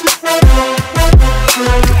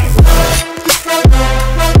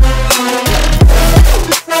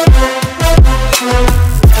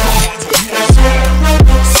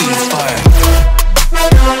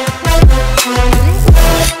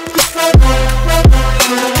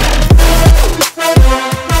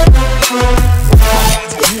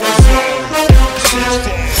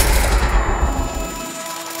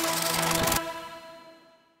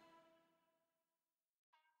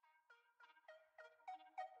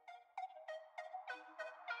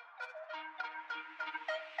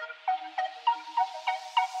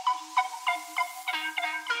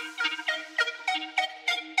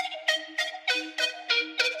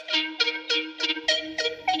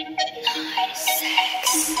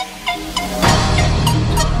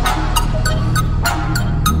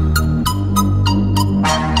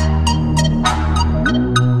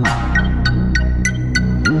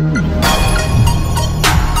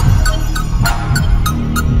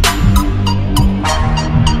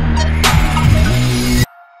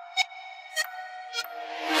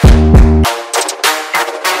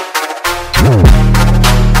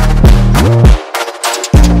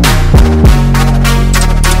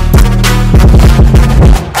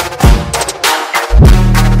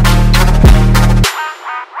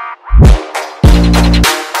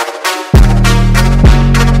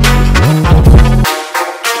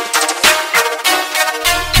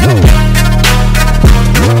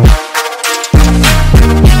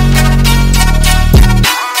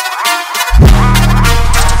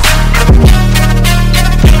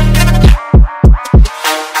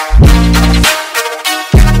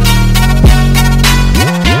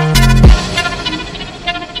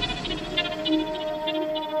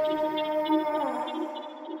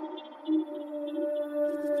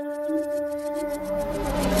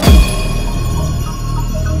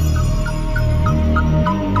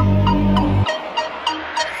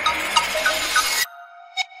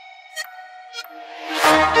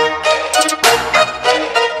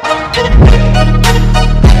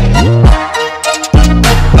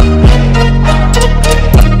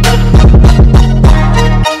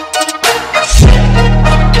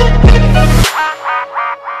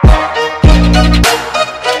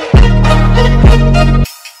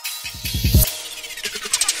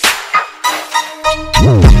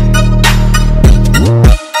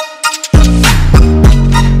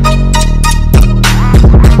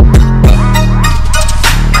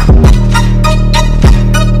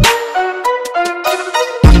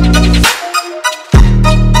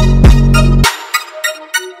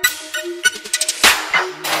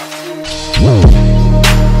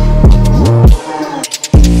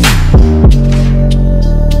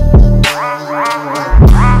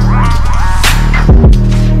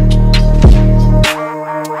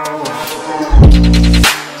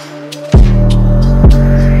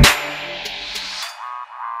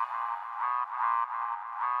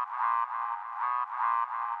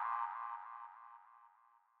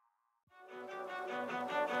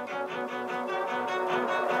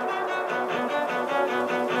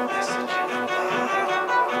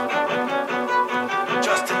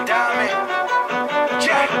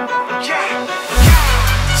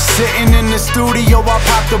 Sitting in the studio, I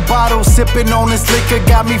popped a bottle, sipping on this liquor,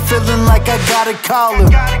 got me feeling like I gotta call her.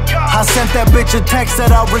 I sent that bitch a text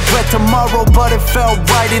that I'll regret tomorrow, but it felt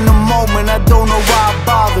right in the moment, I don't know why I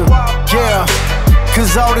bothered. Yeah,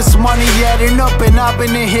 cause all this money adding up, and I've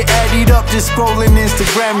been in here added up, just scrolling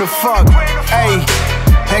Instagram to fuck. Ayy,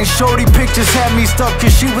 and shorty pictures had me stuck,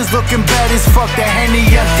 cause she was looking bad as fuck. The Henny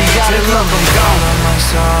empty, gotta love, I'm gone. All of my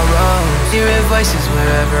sorrows, hear voices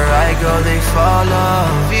wherever I go, they follow.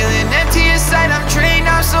 Feeling empty inside, I'm drained,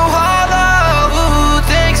 I'm so hollow. Ooh,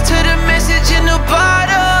 thanks to the message in the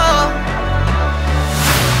bottle.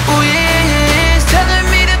 Ooh, yeah, it's telling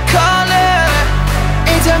me to call her,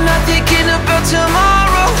 and I'm not thinking about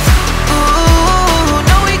tomorrow. Ooh,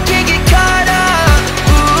 no, we can't get caught up.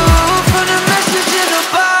 Ooh, from the message in the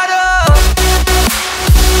bottle.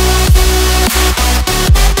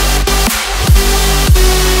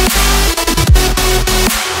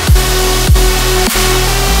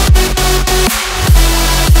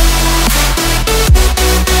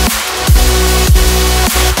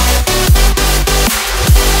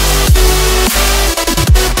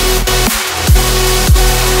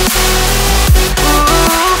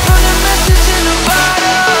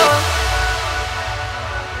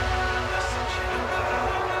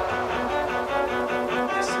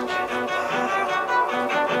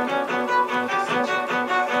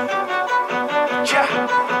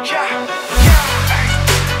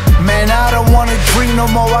 Man, I don't wanna dream no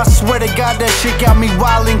more, I swear to God that shit got me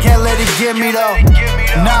wildin', can't let it get me though.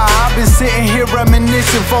 Nah, I've been sitting here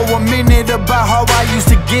reminiscing for a minute about how I used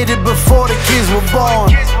to get it before the kids were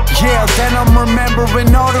born. Yeah, then I'm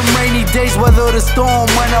remembering all the rainy days, weather the storm,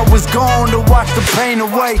 when I was gone to watch the pain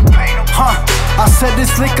away. Huh, I said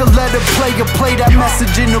this liquor, let it play that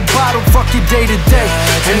message in the bottle, fuck your day to day,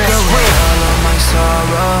 and that's real. All of my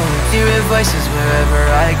sorrows, hear voices wherever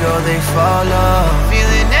I go, they follow.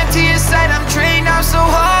 Feeling empty inside, I'm drained, I'm so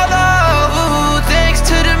hollow. Ooh, thanks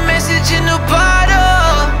to the message in the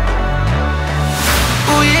bottle.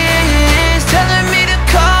 Ooh, yeah, it's telling me to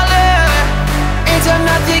call her, and I'm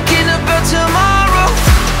not thinking about tomorrow.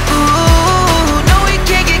 Ooh, no, we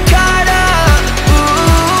can't get caught up.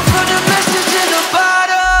 Ooh, from the message in the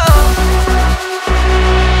bottle.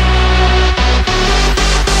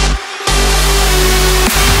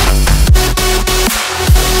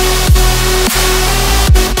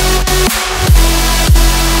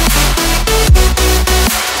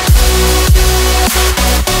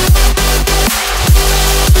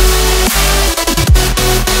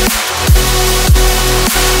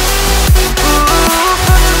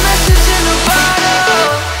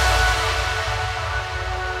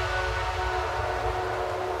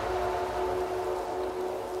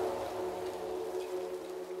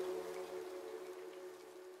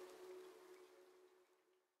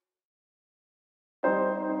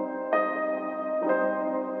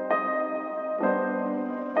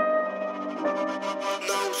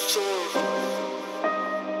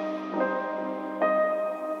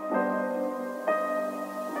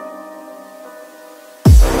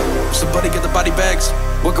 Somebody get the body bags,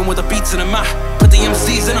 working with the beats in them. I put the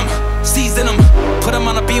MCs in them, season them. Put them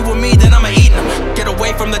on a beat with me, then I'ma eat them. Get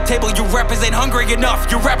away from the table, you rappers ain't hungry enough.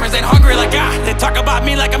 You rappers ain't hungry like I. They talk about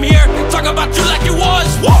me like I'm here, they talk about you like you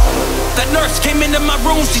was. Whoa. That nurse came into my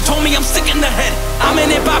room, she told me I'm sick in the head. I'm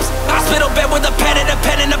in N.E.B's hospital bed with a pen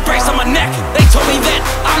and a brace on my neck. They told me that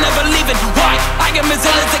I'm never leaving. Why? I am as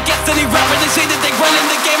ill as it gets any rapper. They say that they run in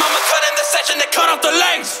the game, I'ma cut in the session, they cut off the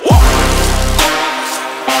legs. Woo!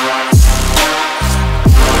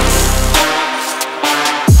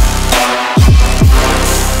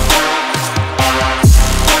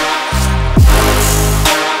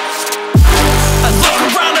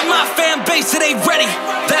 It ain't ready.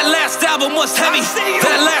 That last album was heavy.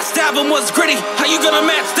 That last album was gritty. How you gonna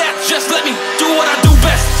match that? Just let me do what I do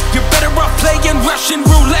best. You're better off playing Russian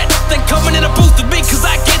roulette than coming in a booth with me, cause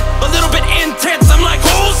I get a little bit intense. I'm like,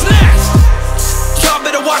 who's next? Y'all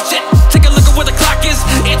better watch it. Take a look at where the clock is.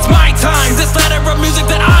 It's my time. This ladder of music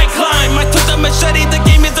that I climb. I took the machete. The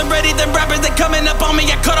game isn't ready. Then rappers they coming up on me.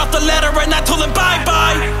 I cut off the ladder and I told them bye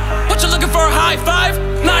bye. What you looking for? A high five?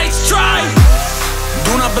 Nice try.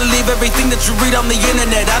 Do not believe everything that you read on the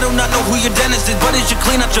internet. I do not know who your dentist is, but you should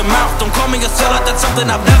clean out your mouth. Don't call me a sellout, that's something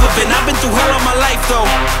I've never been. I've been through hell all my life though,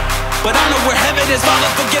 but I know where heaven is.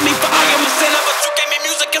 Father, forgive me for I am a sinner, but you gave me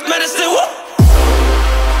music as medicine. Woo!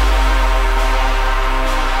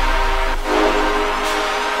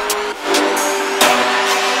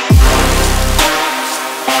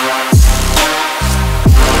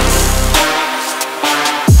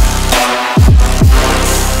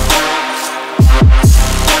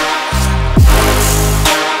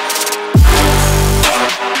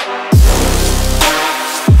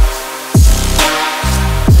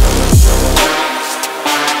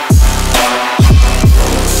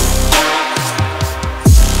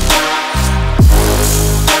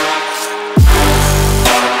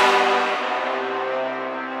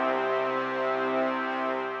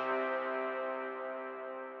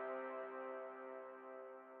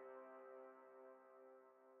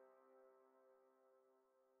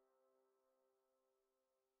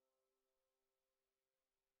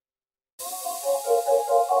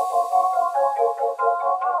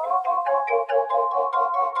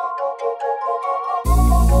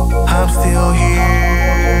 I'm still here,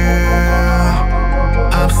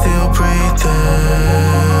 I'm still breathing.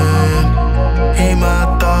 In my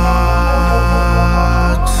thoughts,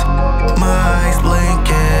 my eyes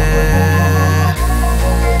blinking.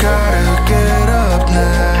 Gotta get up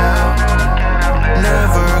now,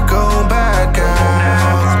 never go back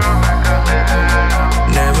out.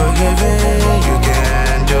 Never give in, you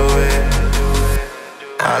can do it.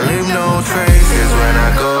 I leave no traces when I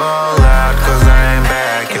go all out, cause I ain't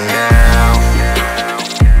backing down.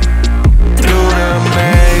 Through the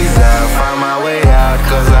maze, I'll find my way out,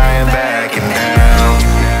 cause I ain't backing down.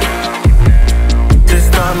 This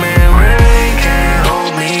storm and rain can't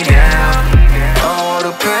hold me down. All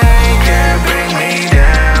the pain can't bring me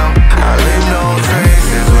down. I leave no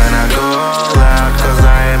traces when I go all out, cause I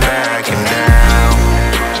ain't backing down.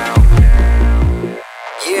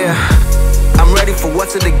 Yeah, I'm ready for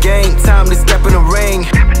what's in the game. Time to step in the ring.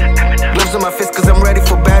 Gloves on my fist cause I'm ready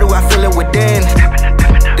for battle, I feel it within.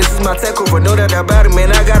 This is my takeover, know that I battle,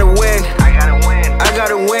 man, I gotta win. I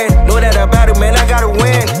gotta win, know that I battle, man, I gotta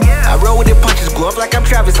win. I roll with the punches, go up like I'm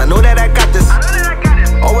Travis, I know that I got this.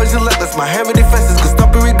 Always relentless, my heavy defenses can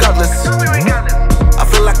stop it regardless. I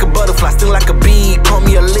feel like a butterfly, sting like a bee, call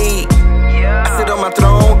me a lead. I sit on my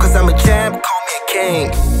throne cause I'm a champ, call me a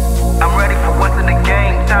king. I'm ready for what's in the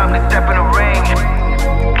game, time to step in the ring.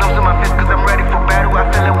 Gloves on my fist cause I'm ready for battle, I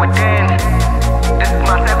feel it within. This is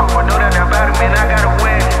my takeover, know that I battle, man, I gotta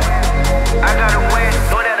win. I gotta win,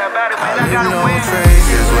 know that I battle, man, I gotta win. I leave no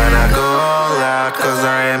traces when I go all out, cause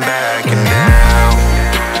I ain't backing down.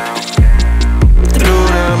 Through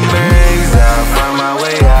the maze, I'll find my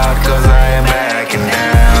way out, cause I ain't backing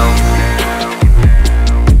down.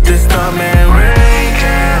 This storm and rain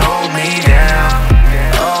can't hold me down.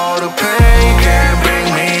 All the pain can't bring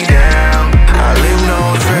me down. I leave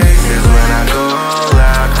no traces when I go all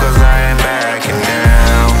out, cause I ain't backing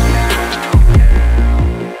down.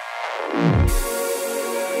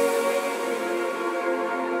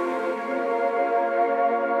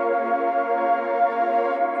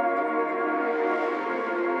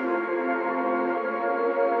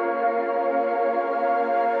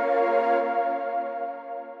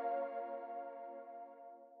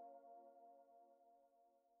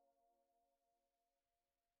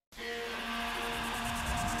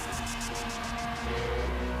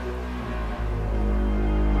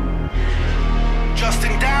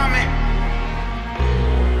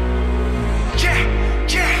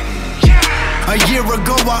 A year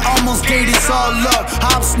ago I almost gave this all up.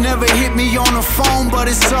 Ops never hit me on the phone, but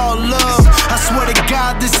it's all love. I swear to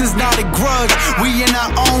God, this is not a grudge. We in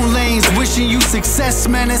our own lanes, wishing you success,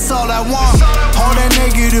 man, that's all I want. All that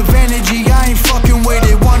negative energy, I ain't fucking with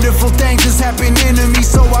it. Wonderful things just happen to me,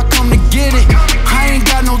 so I come to get it. I ain't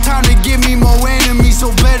got no time to give me more enemies,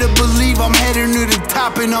 so better believe I'm heading to the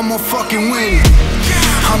top and I'ma fucking win it.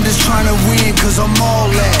 I'm just trying to win cause I'm all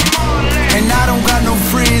that. And I don't got no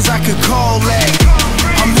friends I could call that.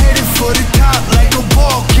 I'm headed for the top like a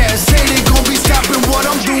ball cat. Say they gon' be stopping what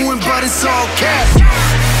I'm doing, but it's all cat.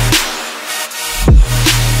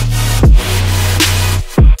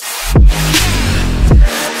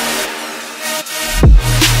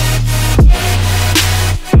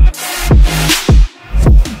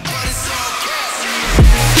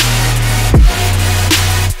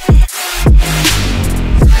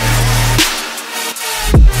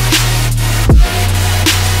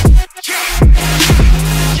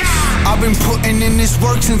 In this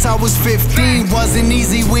work since I was 15. Wasn't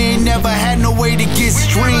easy, we ain't never had no way to get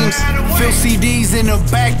streams. Fill CDs in a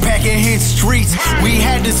backpack and hit streets. We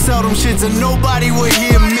had to sell them shits and nobody would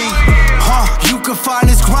hear me. You can find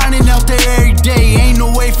us grinding out there every day. Ain't no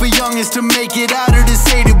way for youngins to make it out of this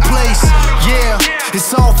hated place. Yeah,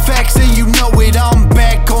 it's all facts and you know it. I'm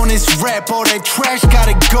back on this rap, all that trash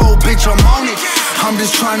gotta go, bitch, I'm on it. I'm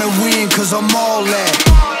just trying to win cause I'm all that.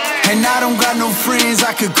 And I don't got no friends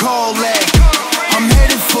I could call that. I'm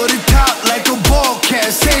headed for the top like a ball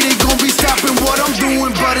cat. Say they gon' be stopping what I'm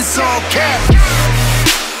doing, but it's all cap.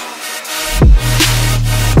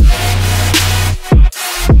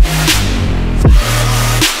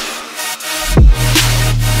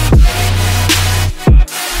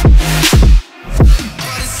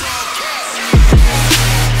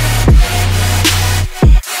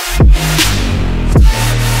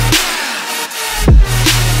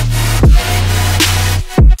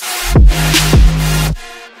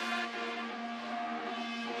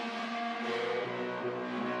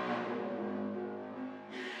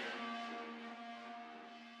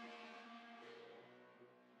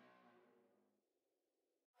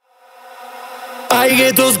 I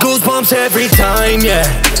get those goosebumps every time, yeah.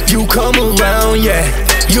 You come around, yeah.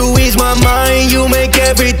 You ease my mind, you make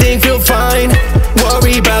everything feel fine.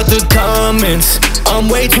 Worry about the comments, I'm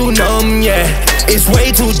way too numb, yeah. It's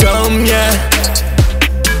way too dumb, yeah.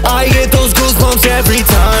 I get those goosebumps every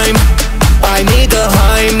time. I need the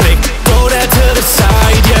Heimlich, throw that to the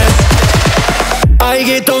side, yeah. I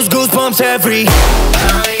get those goosebumps every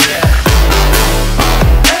time, yeah.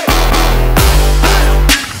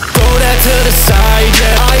 Throw that to the side,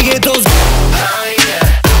 yeah. I get those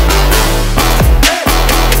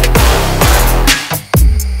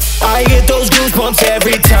I get those goosebumps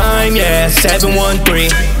every time, yeah. 713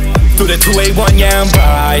 through the 281, yeah, I'm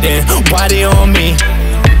riding. Why they on me?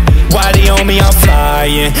 Why they on me? I'm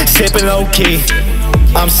flying, sipping low-key.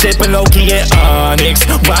 I'm sipping low-key in Onyx.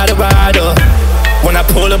 Rider, rider. When I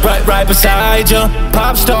pull up right beside ya.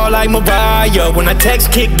 Pop star like Mariah. When I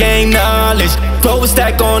text, kick game knowledge. Throw a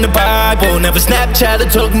stack on the Bible. Never Snapchat or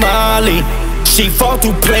took Molly. She fought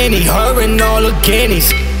through plenty, her and all her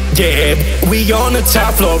guineas. Yeah, we on the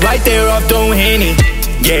top floor, right there off Don Henny.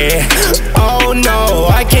 Yeah, oh no,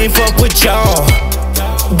 I can't fuck with y'all.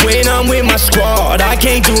 When I'm with my squad, I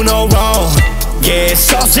can't do no wrong. Yeah,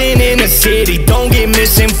 saucing in the city, don't get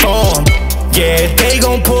misinformed. Yeah, they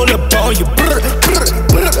gon' pull up on you.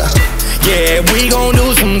 Yeah, we gon'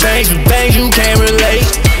 do some things you can't relate.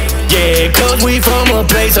 Yeah, cause we from a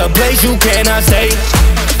place you cannot stay.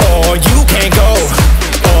 Or you can't go,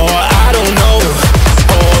 or I don't know.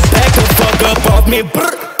 Or back the fuck up off me.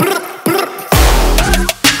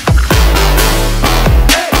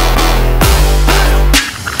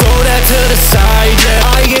 Throw that to the side,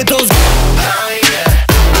 yeah. I get those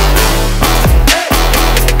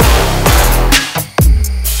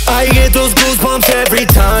I get those goosebumps every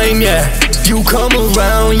time, yeah. You come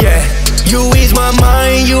around, yeah. You ease my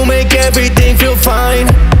mind, you make everything feel fine.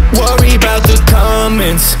 Worry about the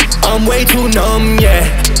comments, I'm way too numb, yeah.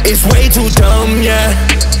 It's way too dumb, yeah.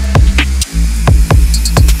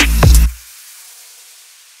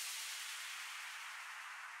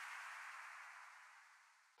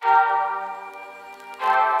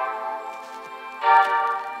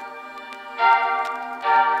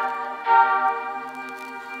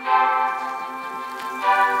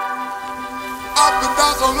 I've been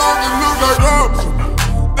down so long it look like love to me.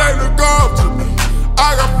 They look up to me.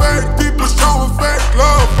 I got fake people showing fake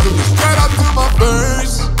love to me. Straight out to my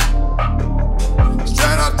face.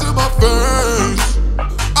 Straight out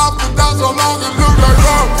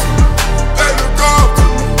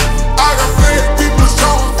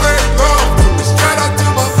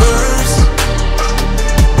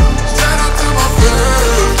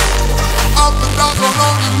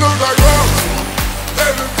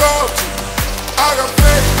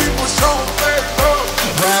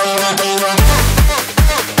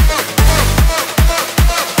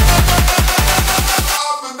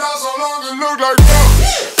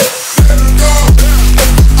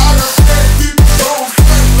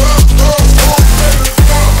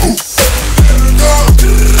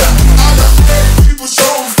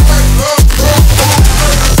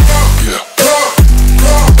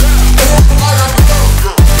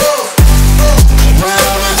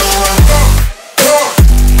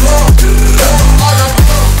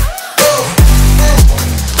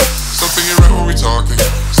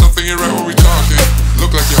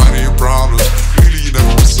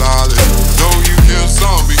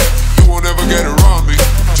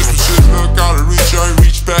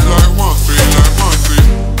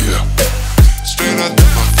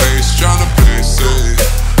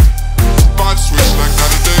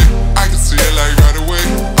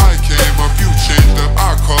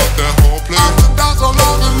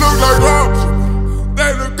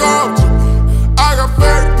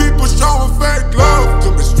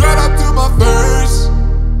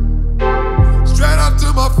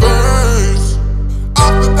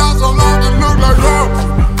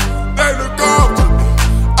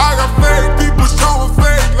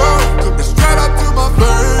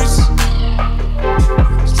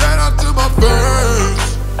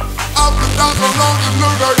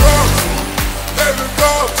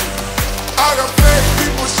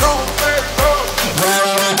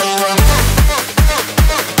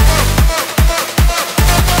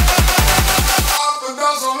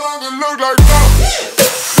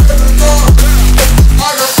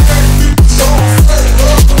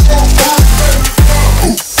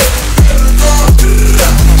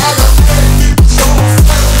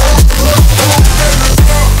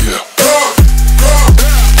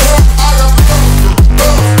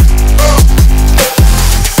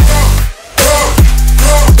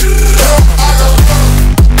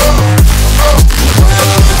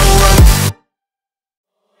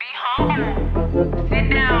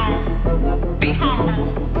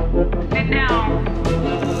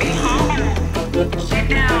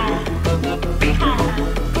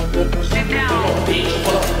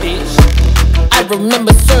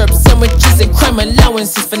remember syrup sandwiches and crime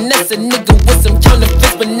allowances. Finesse a nigga with some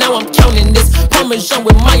counterfeits, but now I'm counting this. Parmesan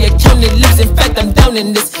with my accountant lips. In fact, I'm down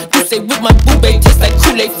in this. You say with my boo babe tastes like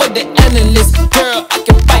Kool-Aid for the analyst. Girl, I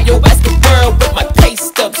can buy your ass the world with my pay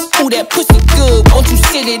stubs. Ooh, that pussy good, won't you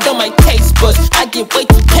sit it on my taste buds? I get way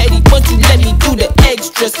too petty, won't you let me do the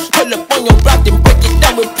extras? Pull up on your block and break it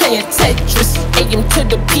down, we're playing Tetris. AM to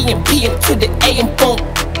the PM, PM to the AM phone.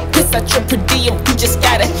 Piss out your per diem, you just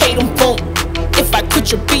gotta hate them phone. If I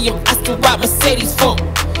quit your BM, I still ride Mercedes phone.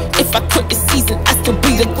 If I quit the season, I still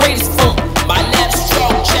be the greatest phone. My left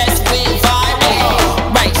stroke, chest went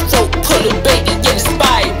viral. Right stroke, put a baby in a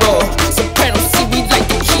spiral. Soprano C, we like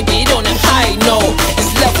to keep it on a high note.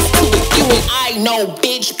 It's levels to it, you and I know,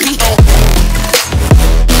 bitch. P.O.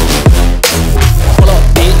 Hold up,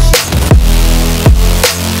 bitch.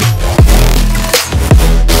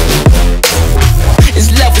 It's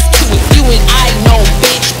levels to it, you and I know,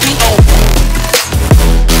 bitch. P.O.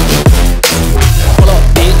 Hold up,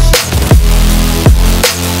 bitch.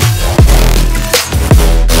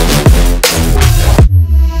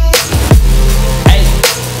 Hey,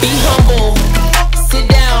 be humble, sit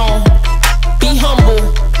down. Be humble,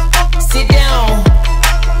 sit down.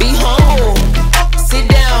 Be humble, sit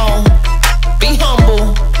down. Be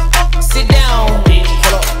humble, sit down.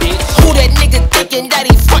 Hold up, bitch. Who that nigga thinking that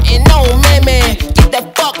he frontin' on, man? Get the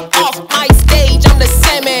fuck off my stage, I'm the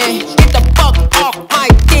Sandman. Get the fuck off my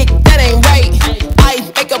dick, that ain't right. I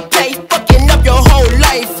make a play, fucking up your whole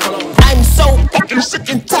life. I'm so fucking sick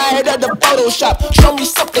and tired of the Photoshop. Show me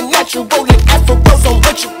something natural, like afros on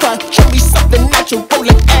what you cry. Show me something natural,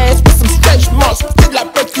 like ass with some stretch marks. Till I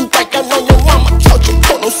break you right down on your mama couch and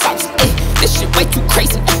polo socks. This shit way too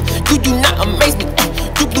crazy. You do not amaze me.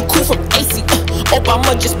 You blue cool from AC.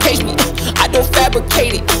 Obama just page me. I don't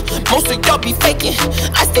fabricate it. Most of y'all be faking.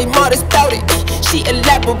 I stay modest about it. She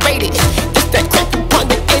elaborated. This that crap upon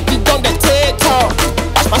the AP on that TED talk.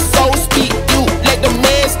 Watch my soul speak. You let the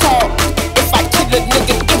mans talk. If I kill a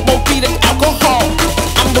nigga, it won't be the alcohol.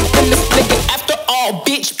 I'm the realest nigga after all,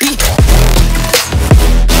 bitch. Be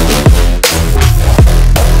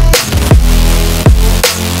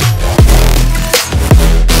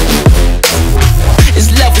it's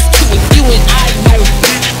levels to it, you and I know.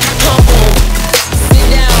 Humble, sit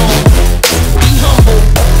down. Be humble,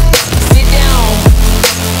 sit down.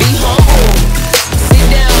 Be humble, sit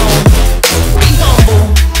down. Be humble,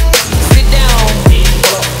 sit down.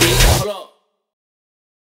 Hold up, bitch. Hold up.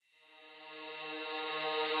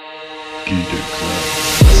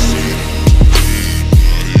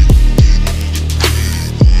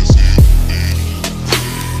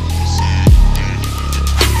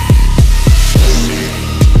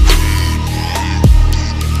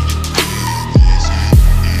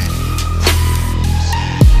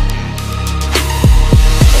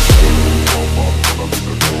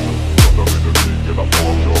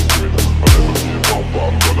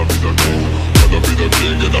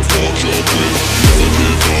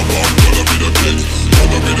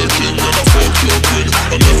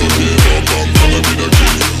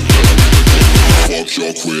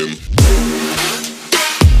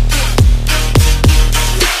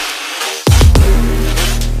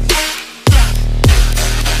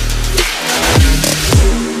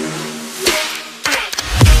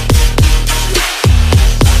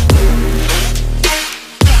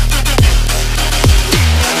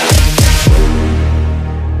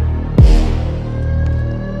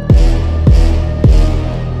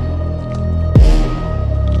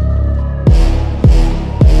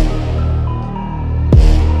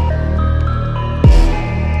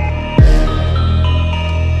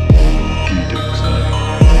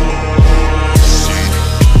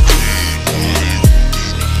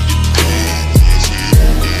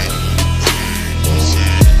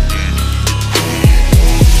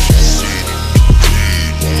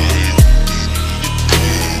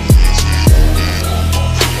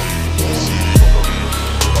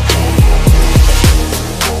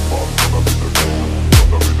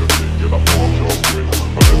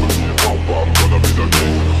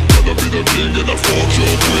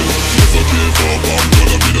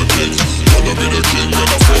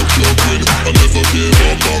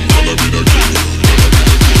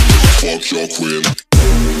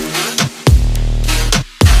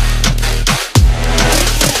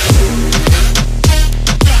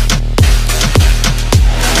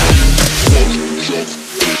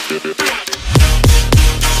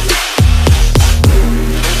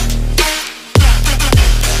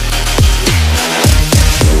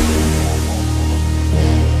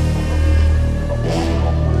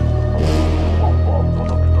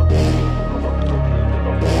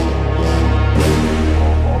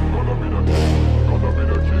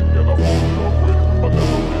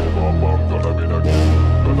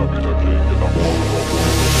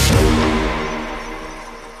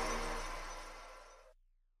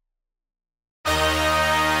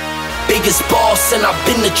 biggest boss and I've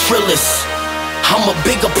been the trillest. I'm a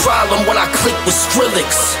bigger problem when I click with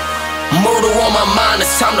Skrillex. Murder on my mind,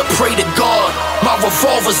 it's time to pray to God. My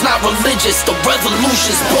revolver's not religious, the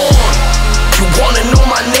revolution's born. You wanna know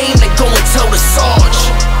my name, then go and tell the Sarge.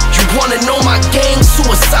 You wanna know my gang,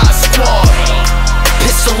 Suicide Squad.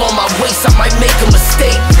 Pistol on my waist, I might make a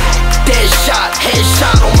mistake. Dead shot,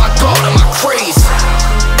 headshot, oh my God, am I crazy?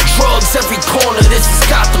 Drugs every corner, this is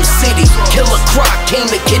Gotham City. Killer Croc came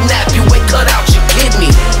to kidnap you and cut out your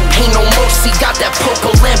kidney. Ain't no mercy, got that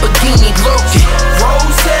purple Lamborghini lurking.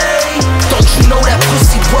 Rose, don't you know that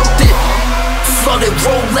pussy worth it? Flooded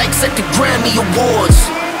Rolex at the Grammy Awards.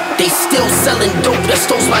 They still selling dope, that's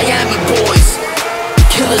those Miami boys.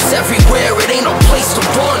 Killers everywhere, it ain't no place to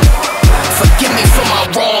run. Forgive me for my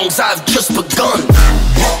wrongs, I've just begun.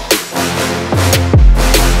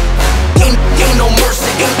 Ain't no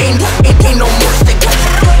mercy, ain't no mercy.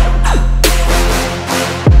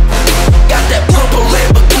 Got that purple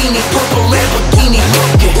Lamborghini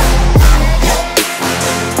looking.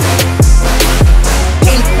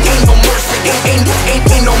 Ain't no mercy, ain't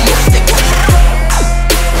no mercy.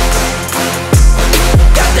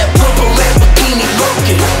 Got that purple Lamborghini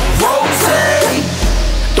looking. Rose,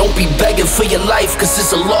 don't be begging for your life, cause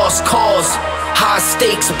it's a lost cause. High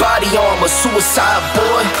stakes, body armor, suicide,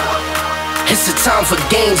 boy. It's a time for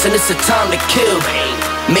games and it's a time to kill.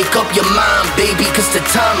 Make up your mind, baby, cause the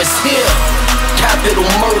time is here. Capital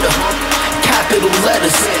murder, capital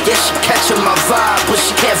letters. Yeah, she catching my vibe, but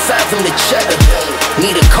she can't fathom the cheddar.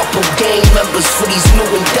 Need a couple gang members for these new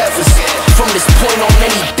endeavors. From this point on,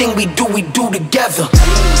 anything we do together.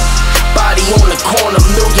 Body on the corner,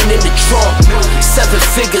 million in the trunk. 7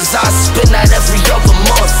 figures, I spend that every other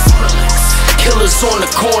month. Killers on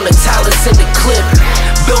the corner, talents in the clip.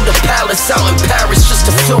 Build a palace out in Paris just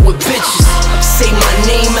to fill with bitches. Say my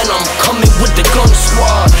name and I'm coming with the gun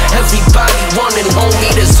squad. Everybody running,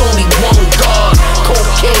 homie, there's only one God.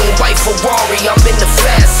 Cocaine, white Ferrari, I'm in the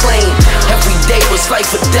fast lane. Every day was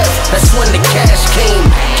life or death, that's when the cash came.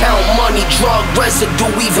 Count money, drug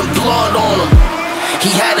residue, even blood on him.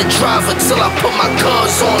 He had a driver till I put my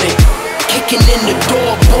cuz on it. Kicking in the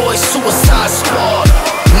door, boy, Suicide Squad.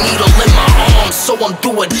 Needle in my arm, so I'm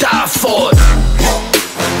do or die for it.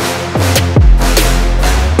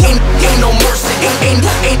 Ain't no mercy, ain't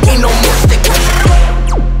no mercy.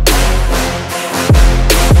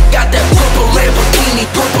 Got that purple Lamborghini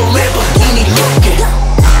looking.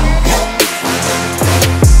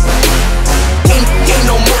 Ain't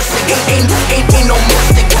no mercy, ain't no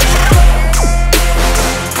mercy.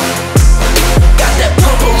 Got that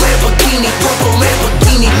purple Lamborghini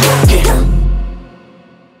looking.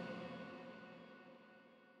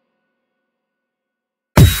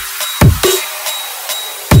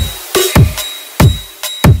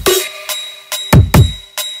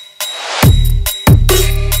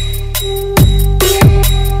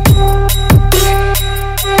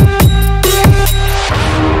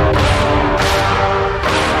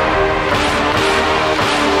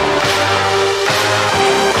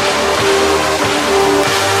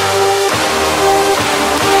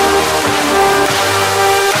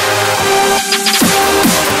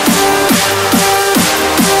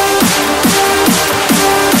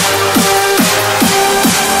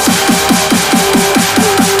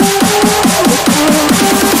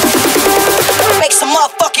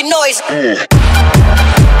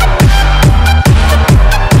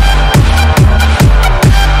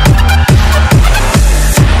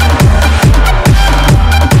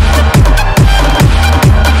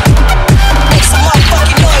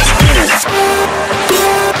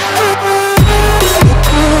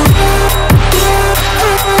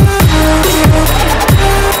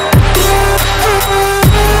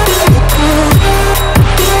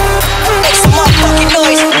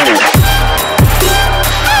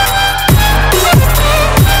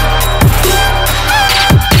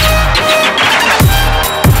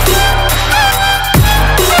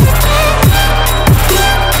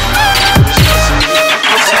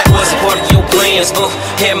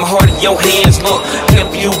 Had my heart in your hands, look.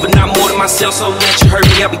 Help you, but not more than myself, so let you hurt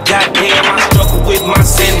me, I'll be goddamn. I struggle with my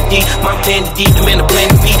sanity, my vanity, I'm in the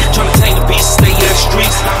plan B. Tryna tame the beast, stay in the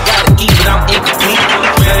streets. I gotta eat, but I'm incomplete.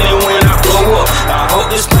 Ready when I blow up. I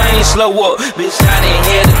hope this pain slow up. Bitch, I didn't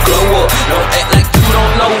have to glow up. Don't act like you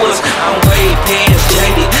don't know us. I'm way past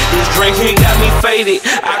jaded. This drink here got me faded.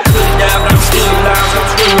 I could've died, but I'm still alive. I'm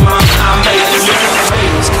screaming, mom, I made it.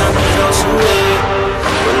 It's coming on some way.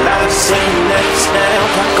 Well, I just say next now,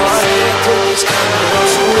 pack all that cookies coming on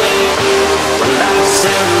some way. Well, I just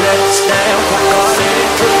say next now, pack all that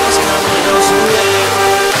cookies coming on some way.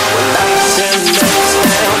 Well, I just say next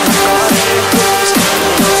now, pack all that cookies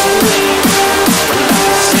coming on some way.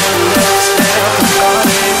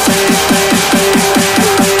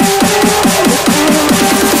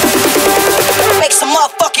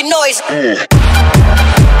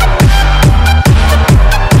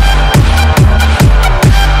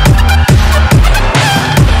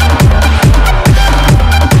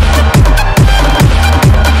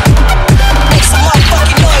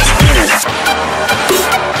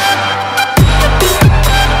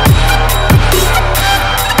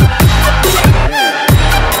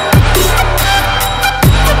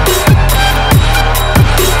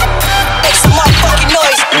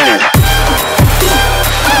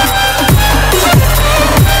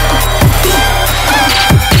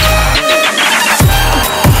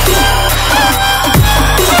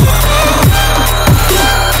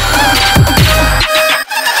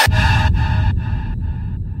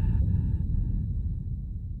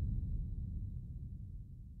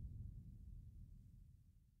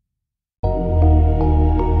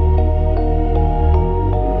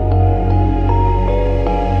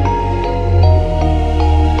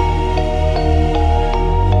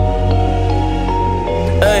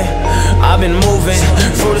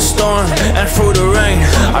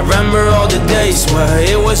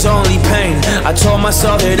 I told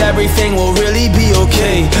myself that everything will really be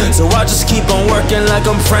okay, so I just keep on working like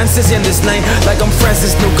I'm Francis in this lane, like I'm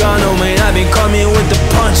Francis Nugano, man. I've been coming with the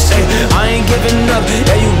punch, ay. I ain't giving up,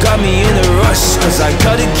 yeah, you got me in a rush, cause I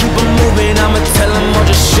gotta keep on moving, I'ma tell them all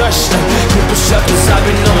just shush, keep it shut, cause I've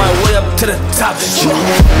been on my way up to the top.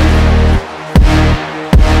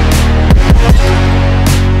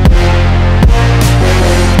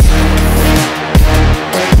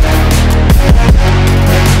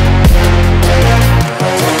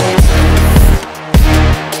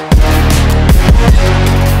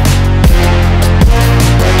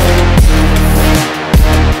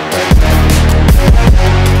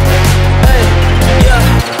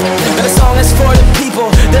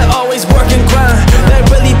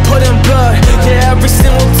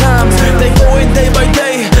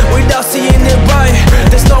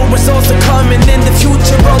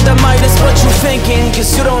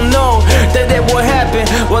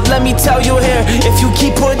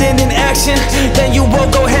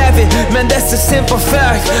 That's a simple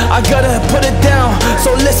fact, I gotta put it down.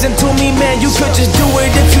 So listen to me, man, you could just do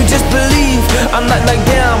it if you just believe. I'm not like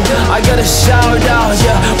damn, I gotta shout out,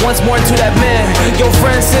 yeah, once more to that man. Yo,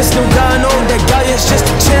 Francis Nugano, that guy is just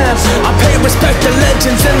a champ. I pay respect to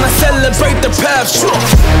legends and I celebrate their paths.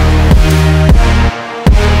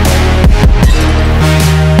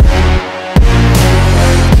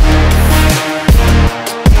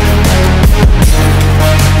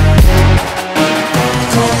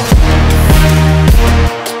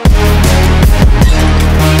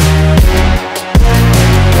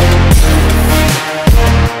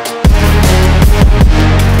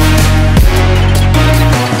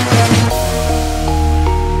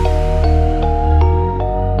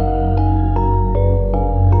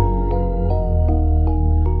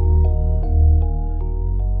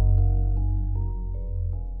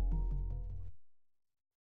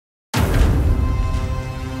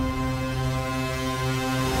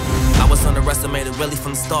 Really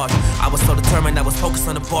from the start, I was so determined, I was focused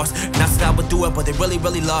on the bars, and I said I would do it, but they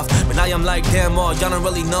really laughed. But now I'm like, damn, y'all don't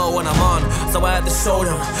really know what I'm on, so I had to show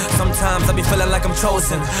them. Sometimes I be feeling like I'm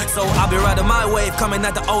chosen, so I'll be riding my wave, coming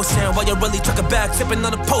at the ocean, while you're really trucking back, sipping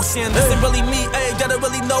on the potion. This ain't really me, ayy, gotta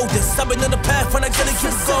really know this. I've been on the path when I gotta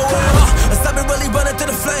keep going. I've been really running to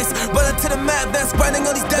the flames, running to the mad, that's grinding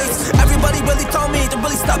on these days. Everybody really told me to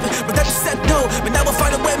really stop it, but that just said no. But now I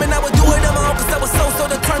find a way, man, I would do it on my own, cause I was so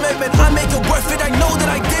determined, man. I make it worth it, I know that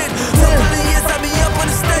I did. So really is had me up on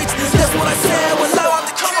the stage. That's what I said when I on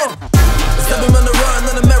the kid. Cause I've been on the run,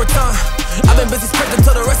 on the marathon. I've been busy sprinting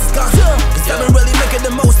till the rest is gone. Cause I've been really making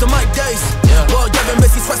the most of my days. Well, I've been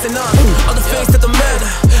busy stressing on all the things that don't matter.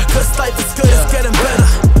 Cause life is good, it's getting better.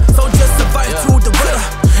 So just survive through the weather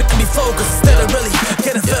and be focused instead of really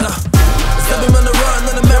getting better. Cause I've been on the run,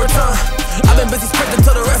 on the marathon. I've been busy sprinting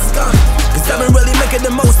till the rest is gone. Cause I've been really making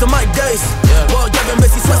the most of my days. Well, I've been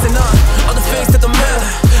busy stressing on all the things that don't matter.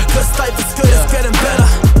 Cause life is good, it's getting better.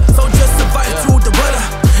 So just survive through the weather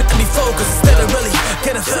and be focused instead of really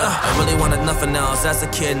getting better. I really wanted nothing else as a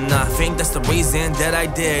kid, and I think that's the reason that I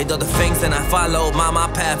did all the things that I followed my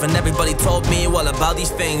path. And everybody told me all about these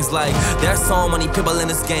things, like there's so many people in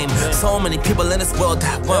this game, so many people in this world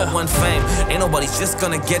that want one fame. Ain't nobody just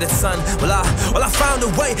gonna get it, son. Well, I found a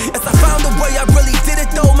way, yes, I found a way. I really did it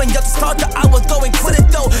though, man. You just thought that I was going quit it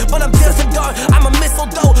though, but I'm dancing dark, I'm a missile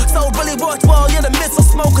though. So really watch well, you're the missile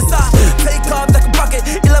smoke, cause I take off like a rocket.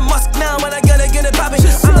 Elon Musk now, and I gotta get it poppin'.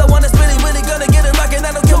 I'm the one that's really gonna get it rockin'.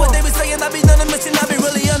 I don't care what they be saying, I be on a mission, I be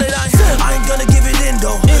really on it. I ain't gonna give it in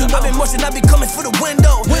though. I be motion, I be coming through the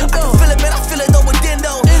window. I can feel it, man, I feel it though within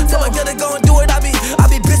though. So I gotta go and do it, I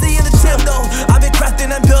be busy in the gym.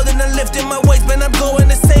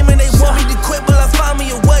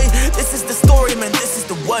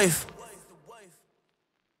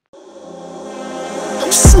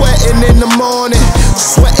 morning,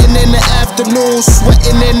 sweating in the afternoon,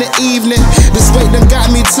 sweating in the evening. This weight done got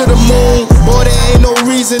me to the moon. Boy, there ain't no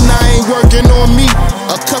reason I ain't working on me.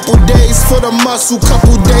 A couple days for the muscle,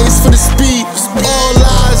 couple days for the speed. All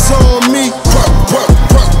eyes on me. Work, work,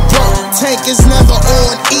 work, work. Tank is never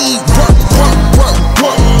on E. Work, work, work,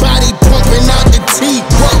 work. Body pumping out the teeth.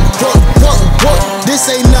 Work, work, work, work. This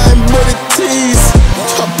ain't nothing but a tease.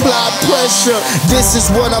 Apply pressure. This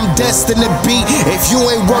is what I'm destined to be. If you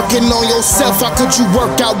ain't working on yourself, how could you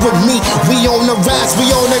work out with me? We on the rise,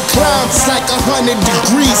 we on the climb. It's like 100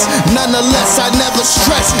 degrees. Nonetheless, I never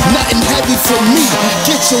stress. Nothing heavy for me.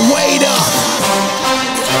 Get your weight up.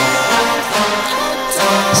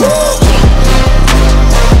 Woo!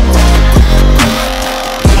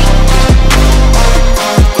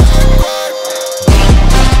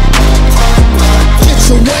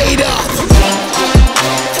 Weight up.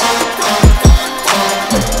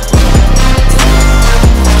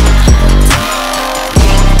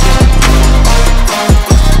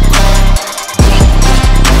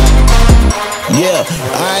 Yeah,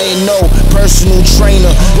 I ain't no personal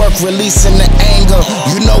trainer. Work releasing the anger.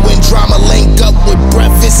 You know when drama link up with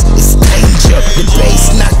breakfast, it's danger. The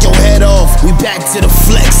bass knock your head off. We back to the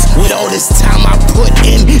flex. With all this time I put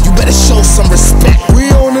in, you better show some respect.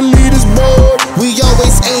 We on the leaders board. We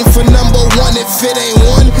always aim for number one. If it ain't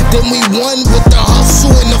one, then we won with the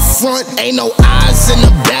hustle in the front. Ain't no eyes in the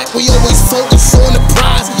back. We always focus on the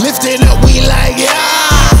prize. Lift it up, we like,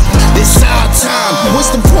 yeah, this our time. What's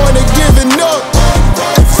the point of giving up?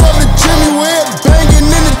 In front of Jimmy, we're banging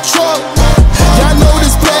in the truck. Y'all know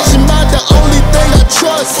this passion about the only thing I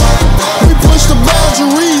trust. We push the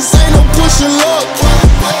boundaries, ain't no pushing luck.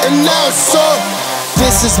 And now it's up.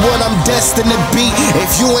 This is what I'm destined to be.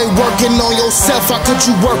 If you ain't working on yourself, how could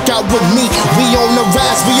you work out with me? We on the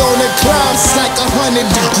rise, we on the climb. It's like 100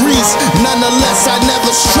 degrees. Nonetheless, I never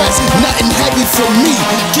stress. Nothing heavy for me.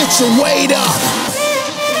 Get your weight up.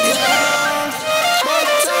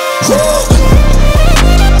 Woo!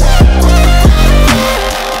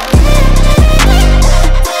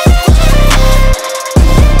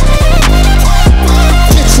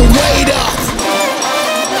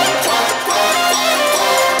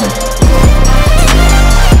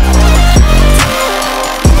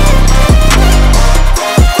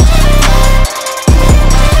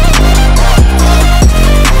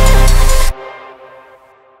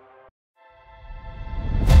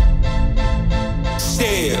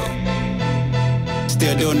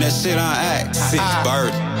 Still doing that shit on act. 6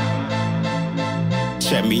 birds.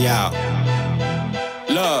 Check me out.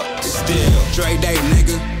 Look, still Dre Day,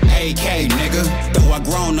 nigga. AK, nigga. Though I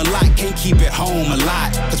grown a lot, can't keep it home a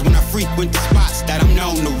lot. Cause when I frequent the spots that I'm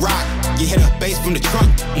known to rock, you hit a bass from the trunk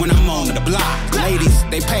when I'm on the block. Ladies,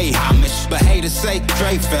 they pay homage, but haters say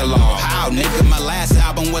Dre fell off. How, nigga? My last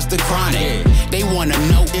album was The Chronic. They wanna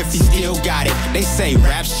know if he still got it. They say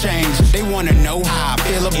raps change. They wanna know how I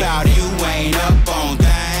feel about it. You ain't up on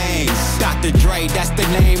things. Dr. Dre, that's the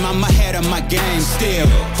name. I'm ahead of my game. Still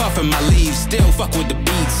puffin' my leaves. Still fuck with the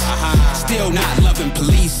beats. Still not loving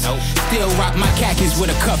police. Still rock my khakis with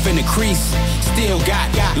a cuff and a crease. Still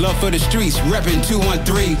got love for the streets. Reppin'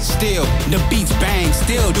 213. Still the beats bang.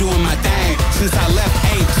 Still doing my thing. Since I left,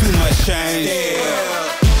 ain't too much change.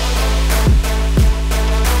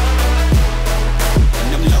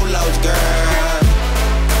 And them low-lows, girl.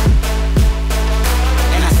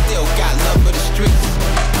 And I still got love for the streets.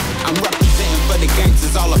 I'm representing for the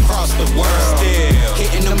gangsters all across the world. Still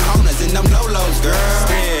hitting them corners and them low-lows, girl.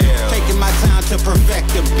 Still taking my time to perfect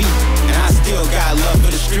the beat. And I still got love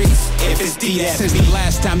for the streets. If it's D, that's since the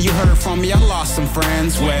last time you heard from me, I lost some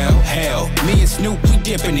friends. Well, hell, me and Snoop, we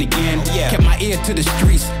dipping again. Kept my ear to the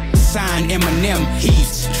streets. Signed M.I.M.E,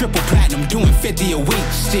 he's triple platinum, doing 50 a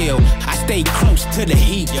week. Still, I stayed close to the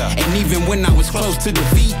heat. And even when I was close to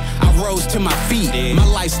defeat, I rose to my feet. My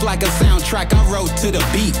life's like a soundtrack, I wrote to the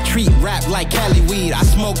beat. Treat rap like Cali weed, I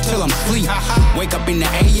smoke till I'm sleep. Wake up in the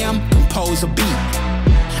AM, compose a beat.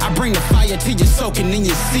 I bring the fire till you're soaking in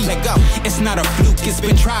your seat. Let go. It's not a fluke, it's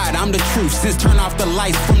been tried, I'm the truth. Since turn off the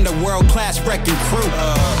lights from the world-class wrecking crew,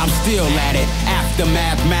 I'm still at it, after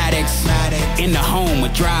mathematics. In the home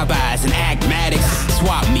with drive-bys and agmatics.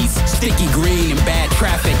 Swap meets, sticky green and bad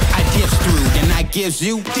traffic. I dips through, then I gives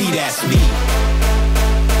you, D, that's me.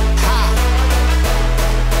 Ha!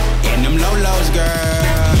 In them low-lows,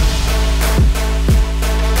 girl.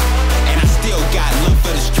 And I still got love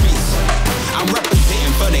for the streets. I'm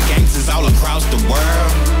representing for the gangsters all across the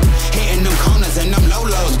world. Hitting them corners and them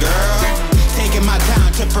low-lows, girl. Taking my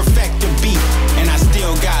time to perfect the beat. And I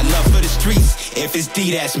still got love for the streets. If it's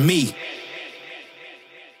D, that's me.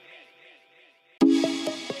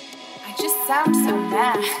 I just sound so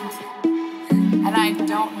mad. and I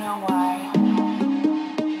don't know why.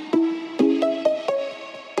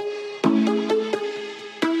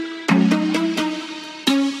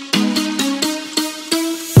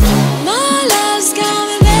 My love's got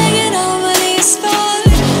me begging on my knees for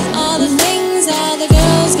all the things all the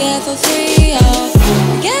girls get for free. Oh,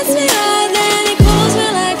 gets me high, then he pulls me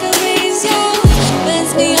like a breeze. Yo,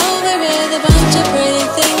 bends me over with a bunch of pretty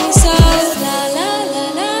things. So la la la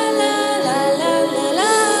la la la la la la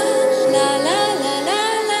la la la la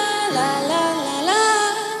la la la la.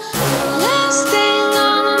 Last thing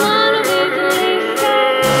on my mind will be the least.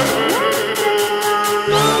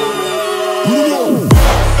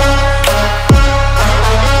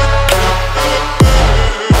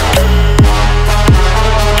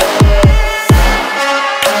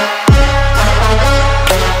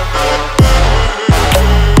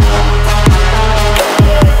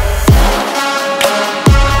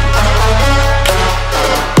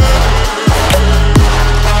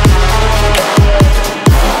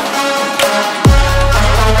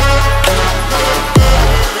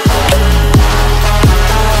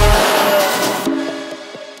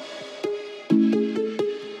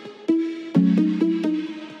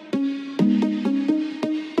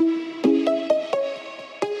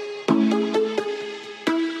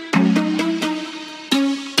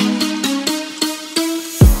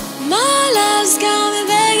 My love's got me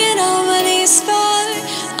begging on my knees for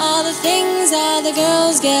all the things all the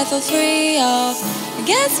girls get for free. Oh, it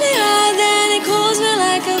gets me high, then it cools me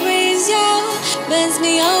like a breeze. Yo, bends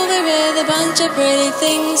me over with a bunch of pretty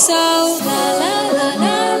things. So la la la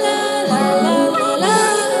la la la la la la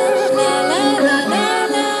la la la la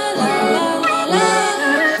la la la.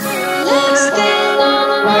 Last thing on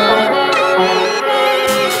my mind.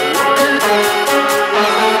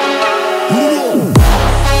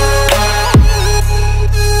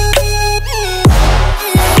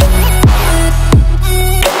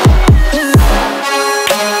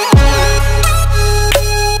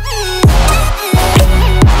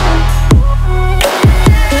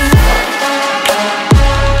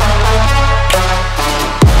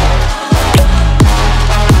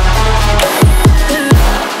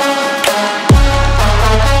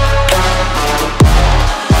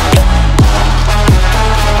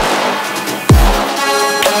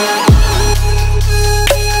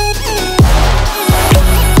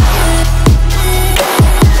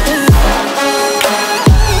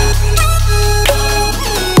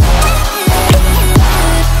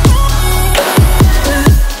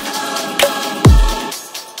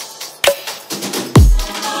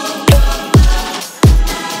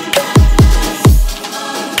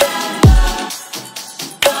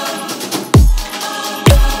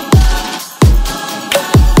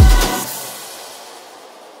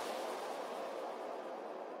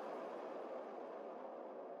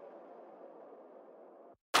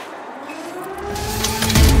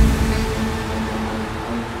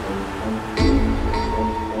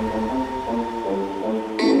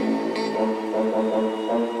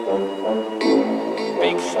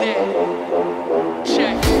 Big stick.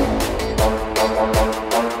 Check.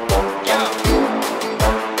 Yo.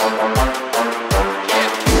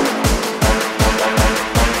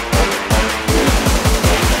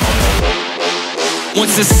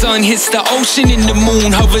 Once the sun hits the ocean and the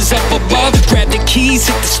moon hovers up above, grab the keys,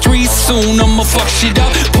 hit the streets soon, I'ma fuck shit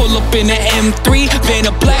up. Pull up in the M3, van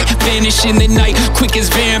of black, vanish in the night, quick as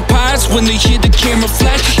vampires when they hear the camera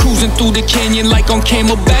flash. Cruising through the canyon like on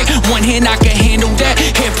Camelback, one hand I can handle that,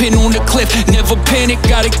 hairpin on the cliff, never panic,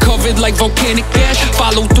 got it covered like volcanic ash.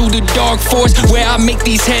 Follow through the dark forest where I make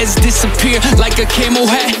these heads disappear like a camel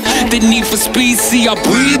hat. The need for speed, see I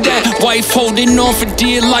breathe that. Wife holding on for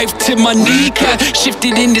dear life to my kneecap.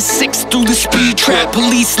 Shifted into 6 through the speed trap.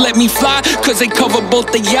 Police let me fly, cause they cover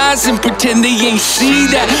both the eyes and pretend they ain't see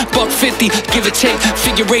that. $150, give or take,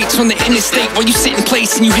 figure eights on the interstate. While you sit in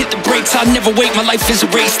place and you hit the brakes, I never wait, my life is a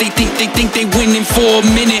race. They think they winning for a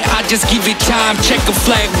minute, I just give it time. Check a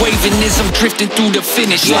flag waving as I'm drifting through the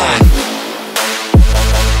finish line.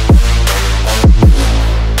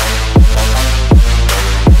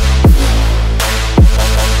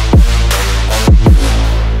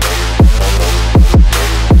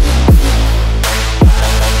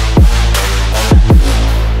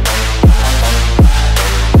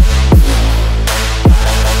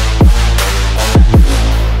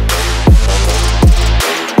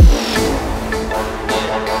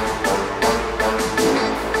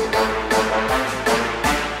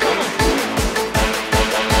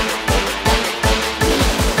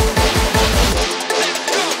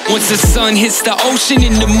 Once the sun hits the ocean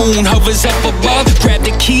and the moon hovers up above, grab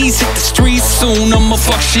the keys, hit the streets soon, I'ma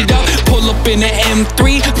fuck shit up. Pull up in an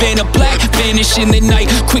M3, van of black, vanish in the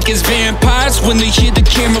night, quick as vampires when they hear the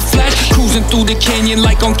camera flash. Cruising through the canyon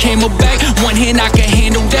like on Camelback, one hand I can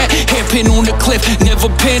handle that, hairpin on the cliff,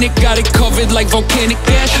 never panic, got it covered like volcanic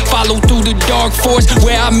ash. Follow through the dark forest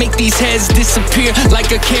where I make these heads disappear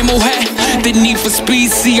like a camel hat. The need for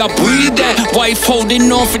speed, see I breathe that. Wife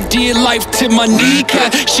holding on for dear life to my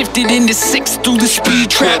kneecap. Shifted into 6 through the speed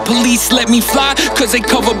trap. Police let me fly, cause they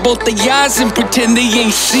cover both the eyes and pretend they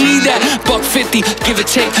ain't see that. $150, give or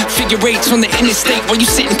take, figure eights on the interstate. While you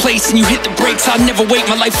sit in place and you hit the brakes, I never wait,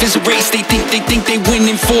 my life is a race. They think they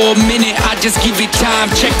winning for a minute, I just give it time.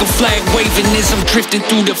 Check a flag waving as I'm drifting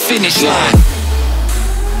through the finish line.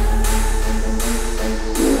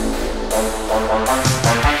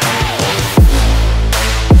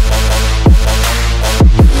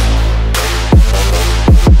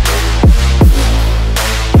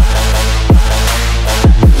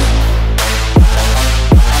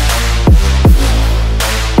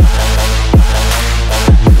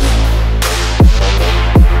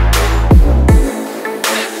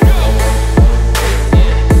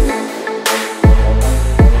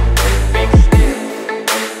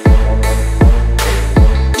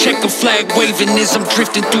 Flag waving as I'm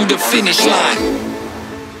drifting through the finish line.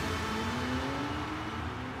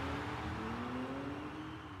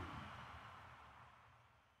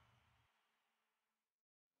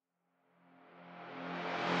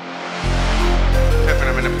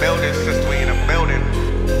 I'm in the building, since we in the building.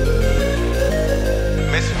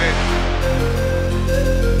 Misfit,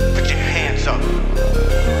 put your hands up.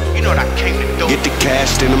 You know what I came to do. Get the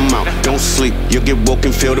cash, then I'm out. Don't sleep, you'll get woke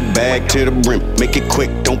and fill the bag to the brim. Make it quick,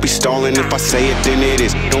 don't be stalling. If I say it, then it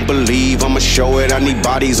is. Don't believe, I'ma show it. I need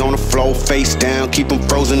bodies on the floor, face down, keep them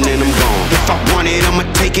frozen, and I'm gone. If I want it,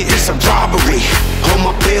 I'ma take it. It's a robbery. All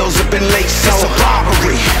my bills have been late, so it's a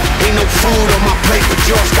robbery. Ain't no food on my plate, but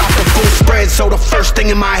yours got the full spread. So the first thing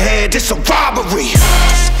in my head, it's a robbery.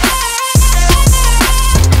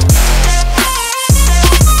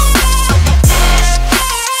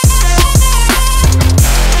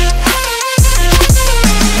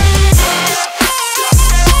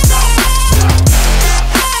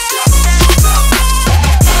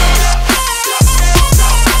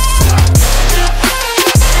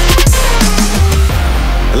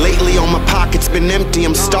 Been empty,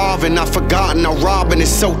 I'm starving, I've forgotten how robbing is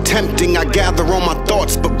so tempting. I gather all my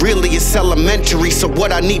thoughts, but really it's elementary. So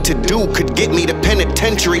what I need to do could get me to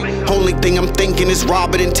penitentiary. Only thing I'm thinking is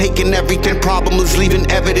robbing and taking everything. Problem is leaving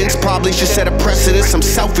evidence, probably should set a precedence. I'm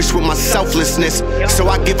selfish with my selflessness, so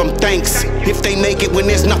I give them thanks. If they make it when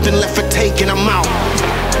there's nothing left for taking, I'm out.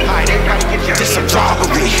 This a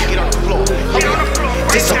robbery.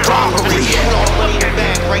 This a robbery.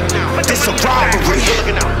 This a robbery.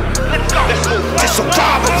 It's a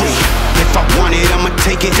robbery. If I want it, I'ma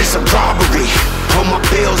take it. It's a robbery. All my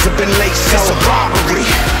bills have been late, so it's a robbery.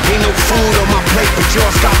 Ain't no food on my plate, but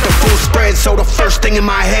yours got the full spread. So the first thing in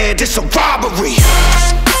my head, it's a robbery.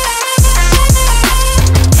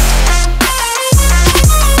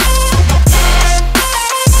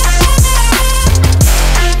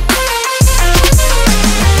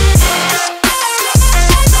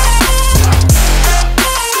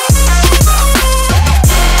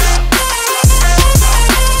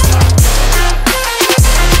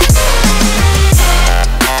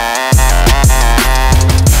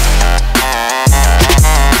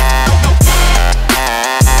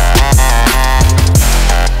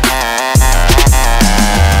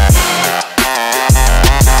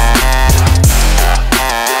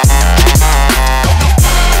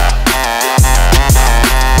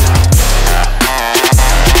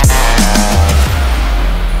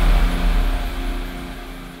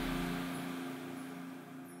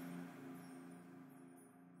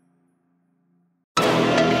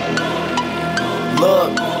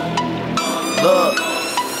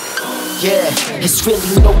 It's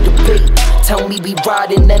really no debate. Tell me we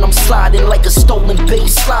riding and I'm sliding like a stolen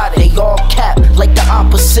bass slide. They all cap like the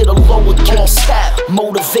opposite of lowercase cap.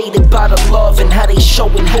 Motivated by the love and how they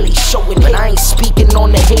showing. But I ain't speaking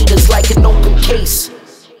on the haters like an open case.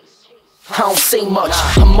 I don't say much,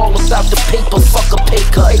 I'm all about the paper, fuck a pay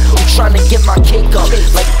cut. I'm trying to get my cake up,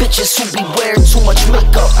 like bitches who be wearing too much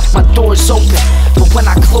makeup. My door's open, but when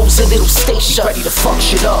I close it, it'll stay shut. Ready to fuck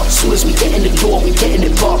shit up, soon as we get in the door, we getting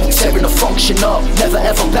it bumped. We tearing the function up, never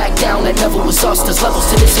ever back down, that never was us. There's levels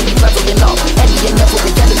to this and we leveling up. Any and never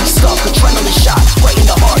with enemy stuck, adrenaline shot, right in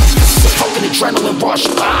the heart. This is a fucking adrenaline rush.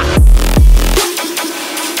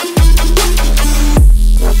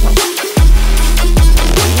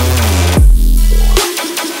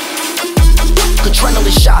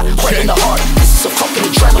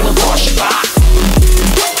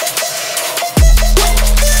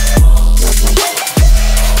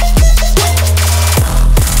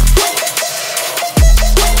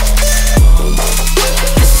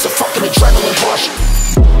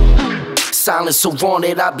 silencer on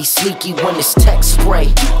it, I be sneaky when it's tech spray.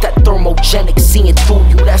 That thermogenic, seeing through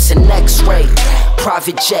you, that's an x-ray.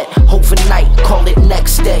 Private jet, overnight, call it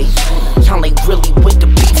next day. Y'all ain't really with the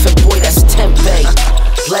beef, and boy, that's tempeh.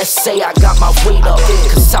 Let's say I got my weight up,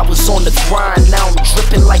 cause I was on the grind, now I'm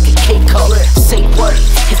dripping like a K-cup. Say what?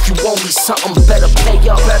 If you owe me something, better pay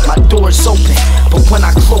up. My door's open, but when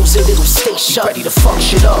I close it, it'll stay shut. Ready to fuck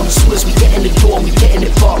shit up. As soon as we get in the door, we getting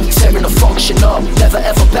it bumped. We tearing the function up. Never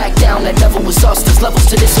ever back down, that never was us. There's levels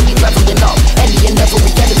to this and we leveling up. Any and never,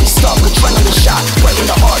 we enemy stuck. Adrenaline shot, right in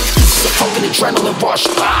the heart. This is a fucking adrenaline rush.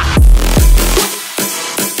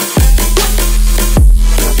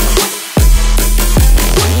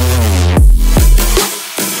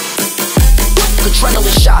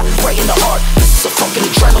 Adrenaline shot, right in the heart. This is a fucking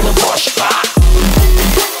adrenaline rush.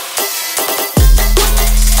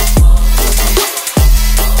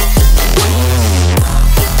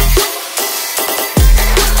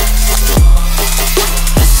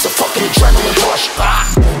 This is a fucking adrenaline rush.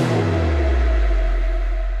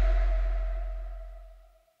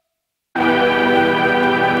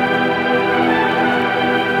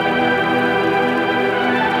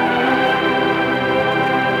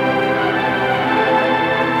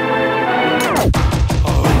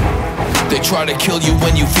 Try to kill you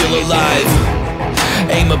when you feel alive.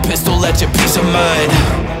 Aim a pistol at your peace of mind.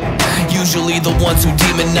 Usually the ones who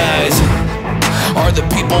demonize are the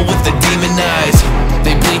people with the demon eyes.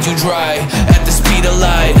 They bleed you dry at the speed of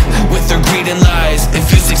light with their greed and lies.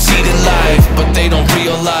 If you succeed in life, but they don't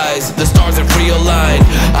realize the stars have realigned.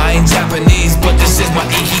 I ain't Japanese, but this is my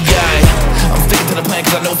ikigai. I'm sticking to the plan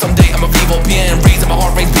cause I know someday I'm a vivo PN. Raising my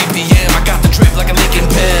heart rate BPM. I got the drip like a licking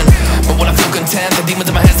pen. But when I feel content, the demons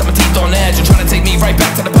in my head set my teeth on edge. You're trying to take me right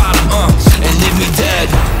back to the bottom, and leave me dead.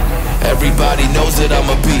 Everybody knows that I'm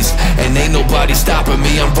a beast, and ain't nobody stopping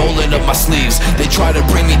me, I'm rolling up my sleeves. They try to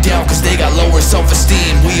bring me down cause they got lower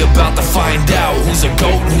self-esteem. We about to find out who's a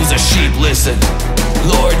goat, who's a sheep. Listen,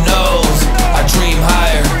 Lord knows I dream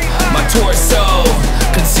higher. My torso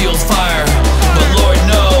conceals fire, but Lord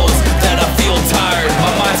knows that I feel tired.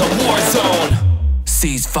 My mind's a war zone.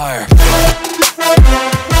 Cease fire.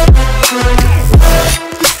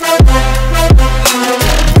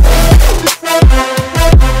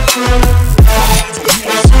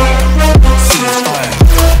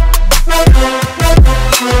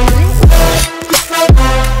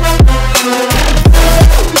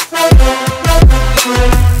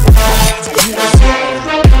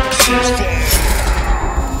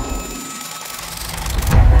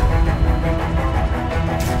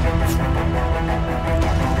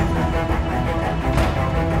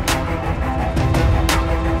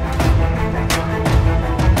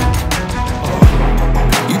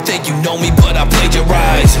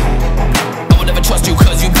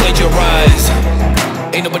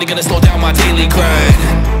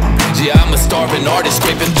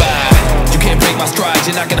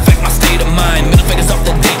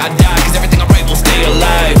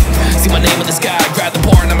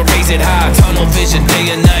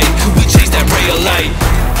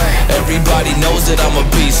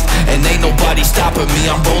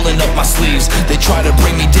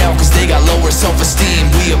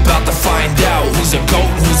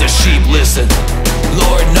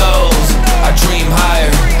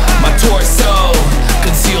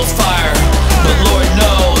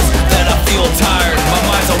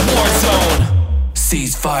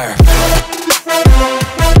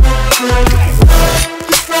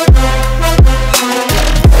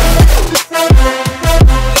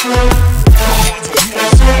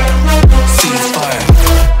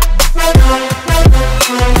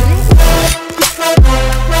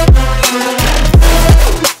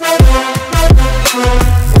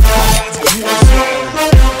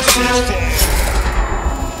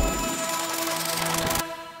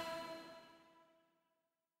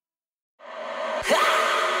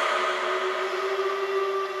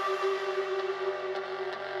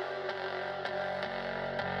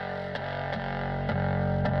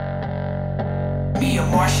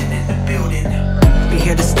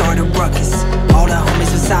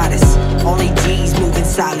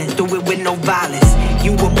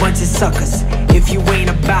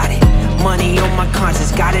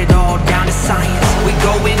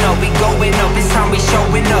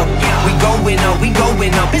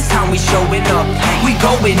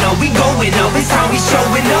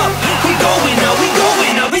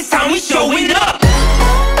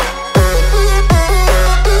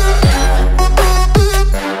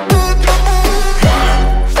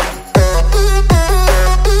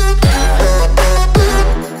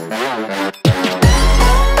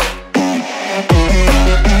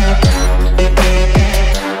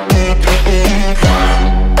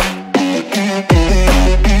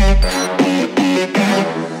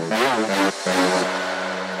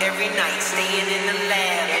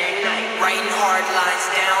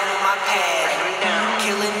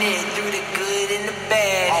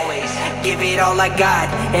 gave it all I got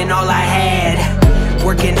and all I had.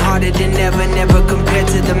 Working harder than ever, never compared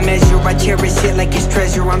to the measure. I cherish it like it's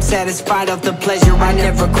treasure. I'm satisfied of the pleasure. I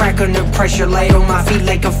never crack under pressure. Light on my feet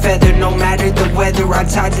like a feather. No matter the weather, I'm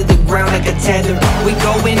tied to the ground like a tether. We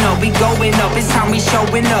going up, we going up. It's time we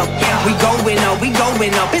showing up. We going up, we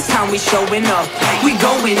going up. It's time we showing up. We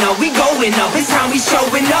going up, we going up. It's time we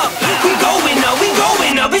showing up. We going up, we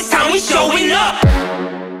going up. It's time we showing up.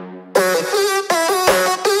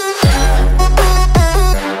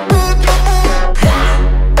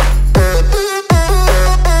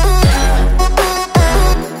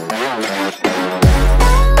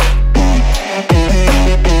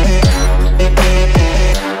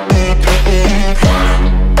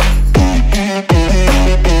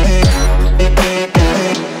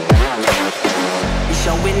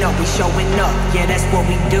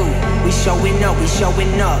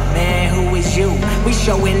 Showing up, man, who is you? We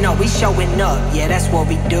showing up, yeah, that's what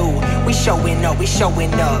we do. We showing up,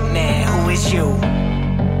 man, who is you?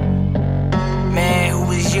 Man,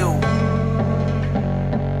 who is you?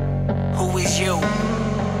 Who is you?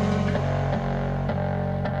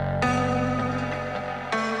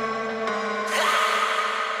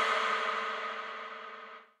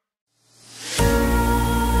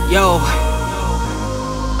 Yo,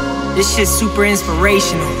 this shit's super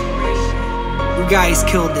inspirational. You guys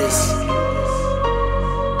killed this.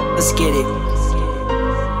 Let's get it.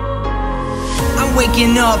 I'm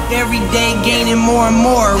waking up every day, gaining more and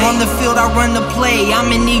more. On the field, I run the play.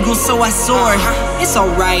 I'm an eagle, so I soar. It's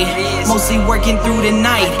alright, mostly working through the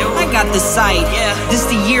night. I got the sight. This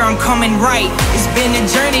the year I'm coming right. It's been a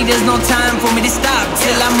journey, there's no time for me to stop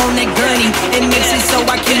till I'm on that gurney. It makes it so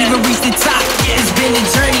I can't even reach the top. It's been a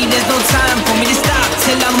journey, there's no time for me to stop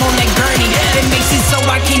till I'm on that gurney. It makes it so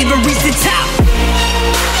I can't even reach the top.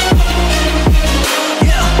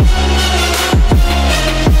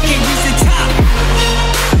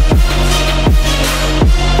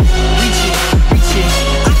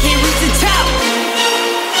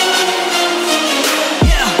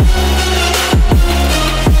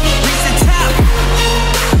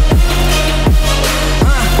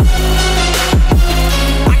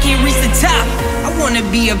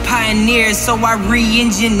 Be a pioneer, so I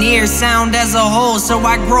re-engineer sound as a whole, so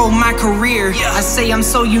I grow my career. I say I'm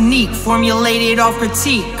so unique, formulated off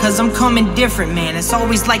critique, cause I'm coming different, man. It's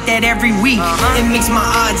always like that every week. It makes my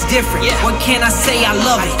odds different. What can I say? I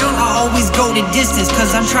love it. I always go the distance,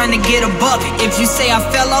 cause I'm trying to get above it. If you say I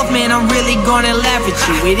fell off, man, I'm really gonna laugh at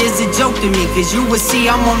you. It is a joke to me, cause you will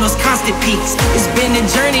see I'm on those constant peaks. It's been a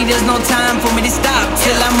journey, there's no time for me to stop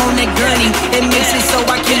till I'm on that gurney. It makes it so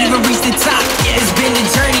I can't even reach the top. It's been a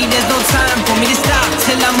journey, there's no time for me to stop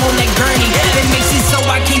till I'm on that gurney. It makes it so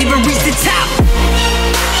I can't even reach the top.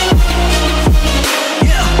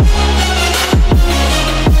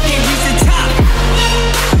 Can't reach the top.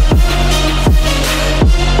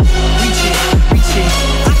 Reach it,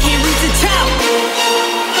 I can't reach the top.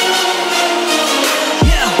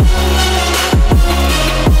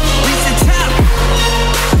 Reach the top.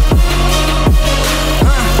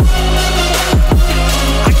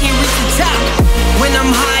 I can't reach the top. When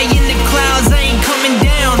I'm high in the clouds, I ain't coming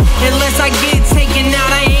down. Unless I get taken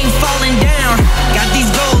out, I ain't falling down. Got these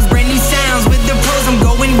goals, brand new sounds. With the pros, I'm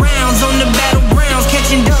going rounds on the battlegrounds.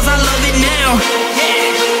 Catching dubs, I love it now.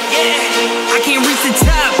 Yeah, I can't reach the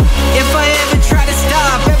top. If I ever try to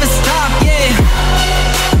stop, yeah.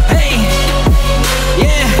 Hey,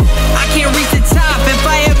 yeah, I can't reach the top if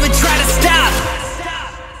I ever try to stop.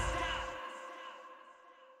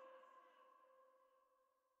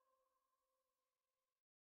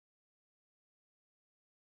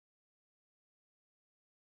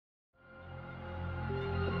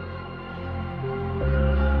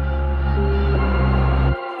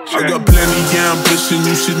 I got plenty of ambition,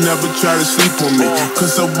 you should never try to sleep on me.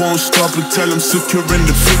 Cause I won't stop until I'm securing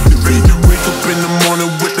the victory. Wake up in the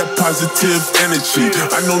morning with that positive energy.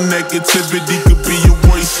 I know negativity could be your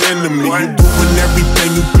worst enemy. You ruin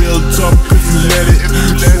everything you built up if you let it.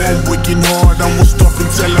 So I'm working hard, I won't stop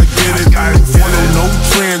until I get it. I don't follow no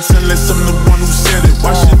trends unless I'm the one who said it.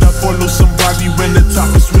 Why should I follow somebody when the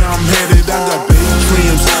top is where I'm headed? I got big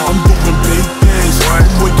dreams, I'm doing big things. I'm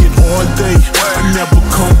working all day, I never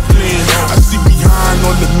complain. I see behind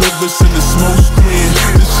all the mirrors and the smoke screen.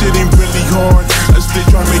 This shit ain't really hard, as they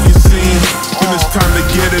try to make it seem. When it's time to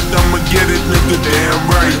get it, I'ma get it, nigga, damn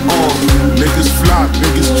right. Niggas flop,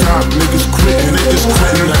 niggas chop, niggas quitting. Niggas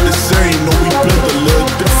quitting not the same, no, we built a little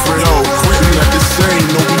different. Yo, quitting not the same,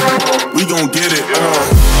 no, we gon' get it, we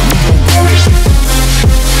gon' get it.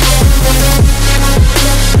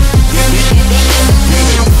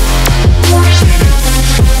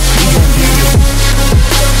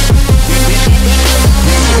 Get it.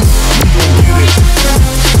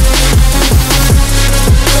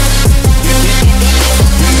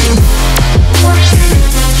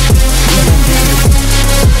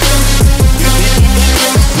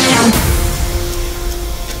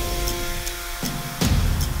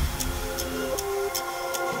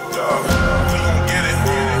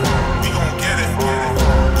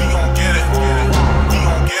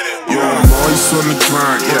 on the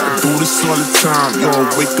grind, yeah, I do this all the time. Yo,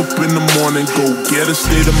 wake up in the morning, go get a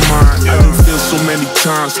state of mind. I done feel so many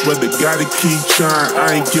times, but I gotta keep trying.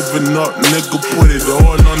 I ain't giving up, nigga, put it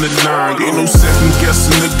all on the line. Ain't no second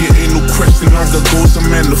guessing, nigga, ain't no question. I got goals, I'm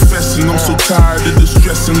manifesting. I'm so tired of the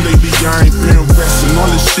stressing, lately I ain't been resting. All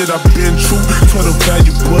this shit I've been through, taught a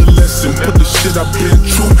valuable lesson. Put the shit I've been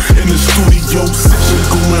through in the studio session.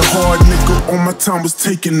 Going hard, nigga, all my time was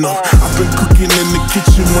taking up. I've been cooking in the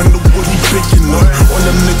kitchen, wonder what he baking up. All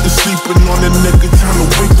them niggas sleeping on the nigga, time to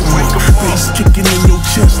wake them up. Bass kicking in your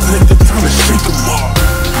chest, nigga, time to shake them up.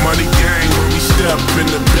 Money gang, we step in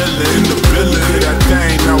the building.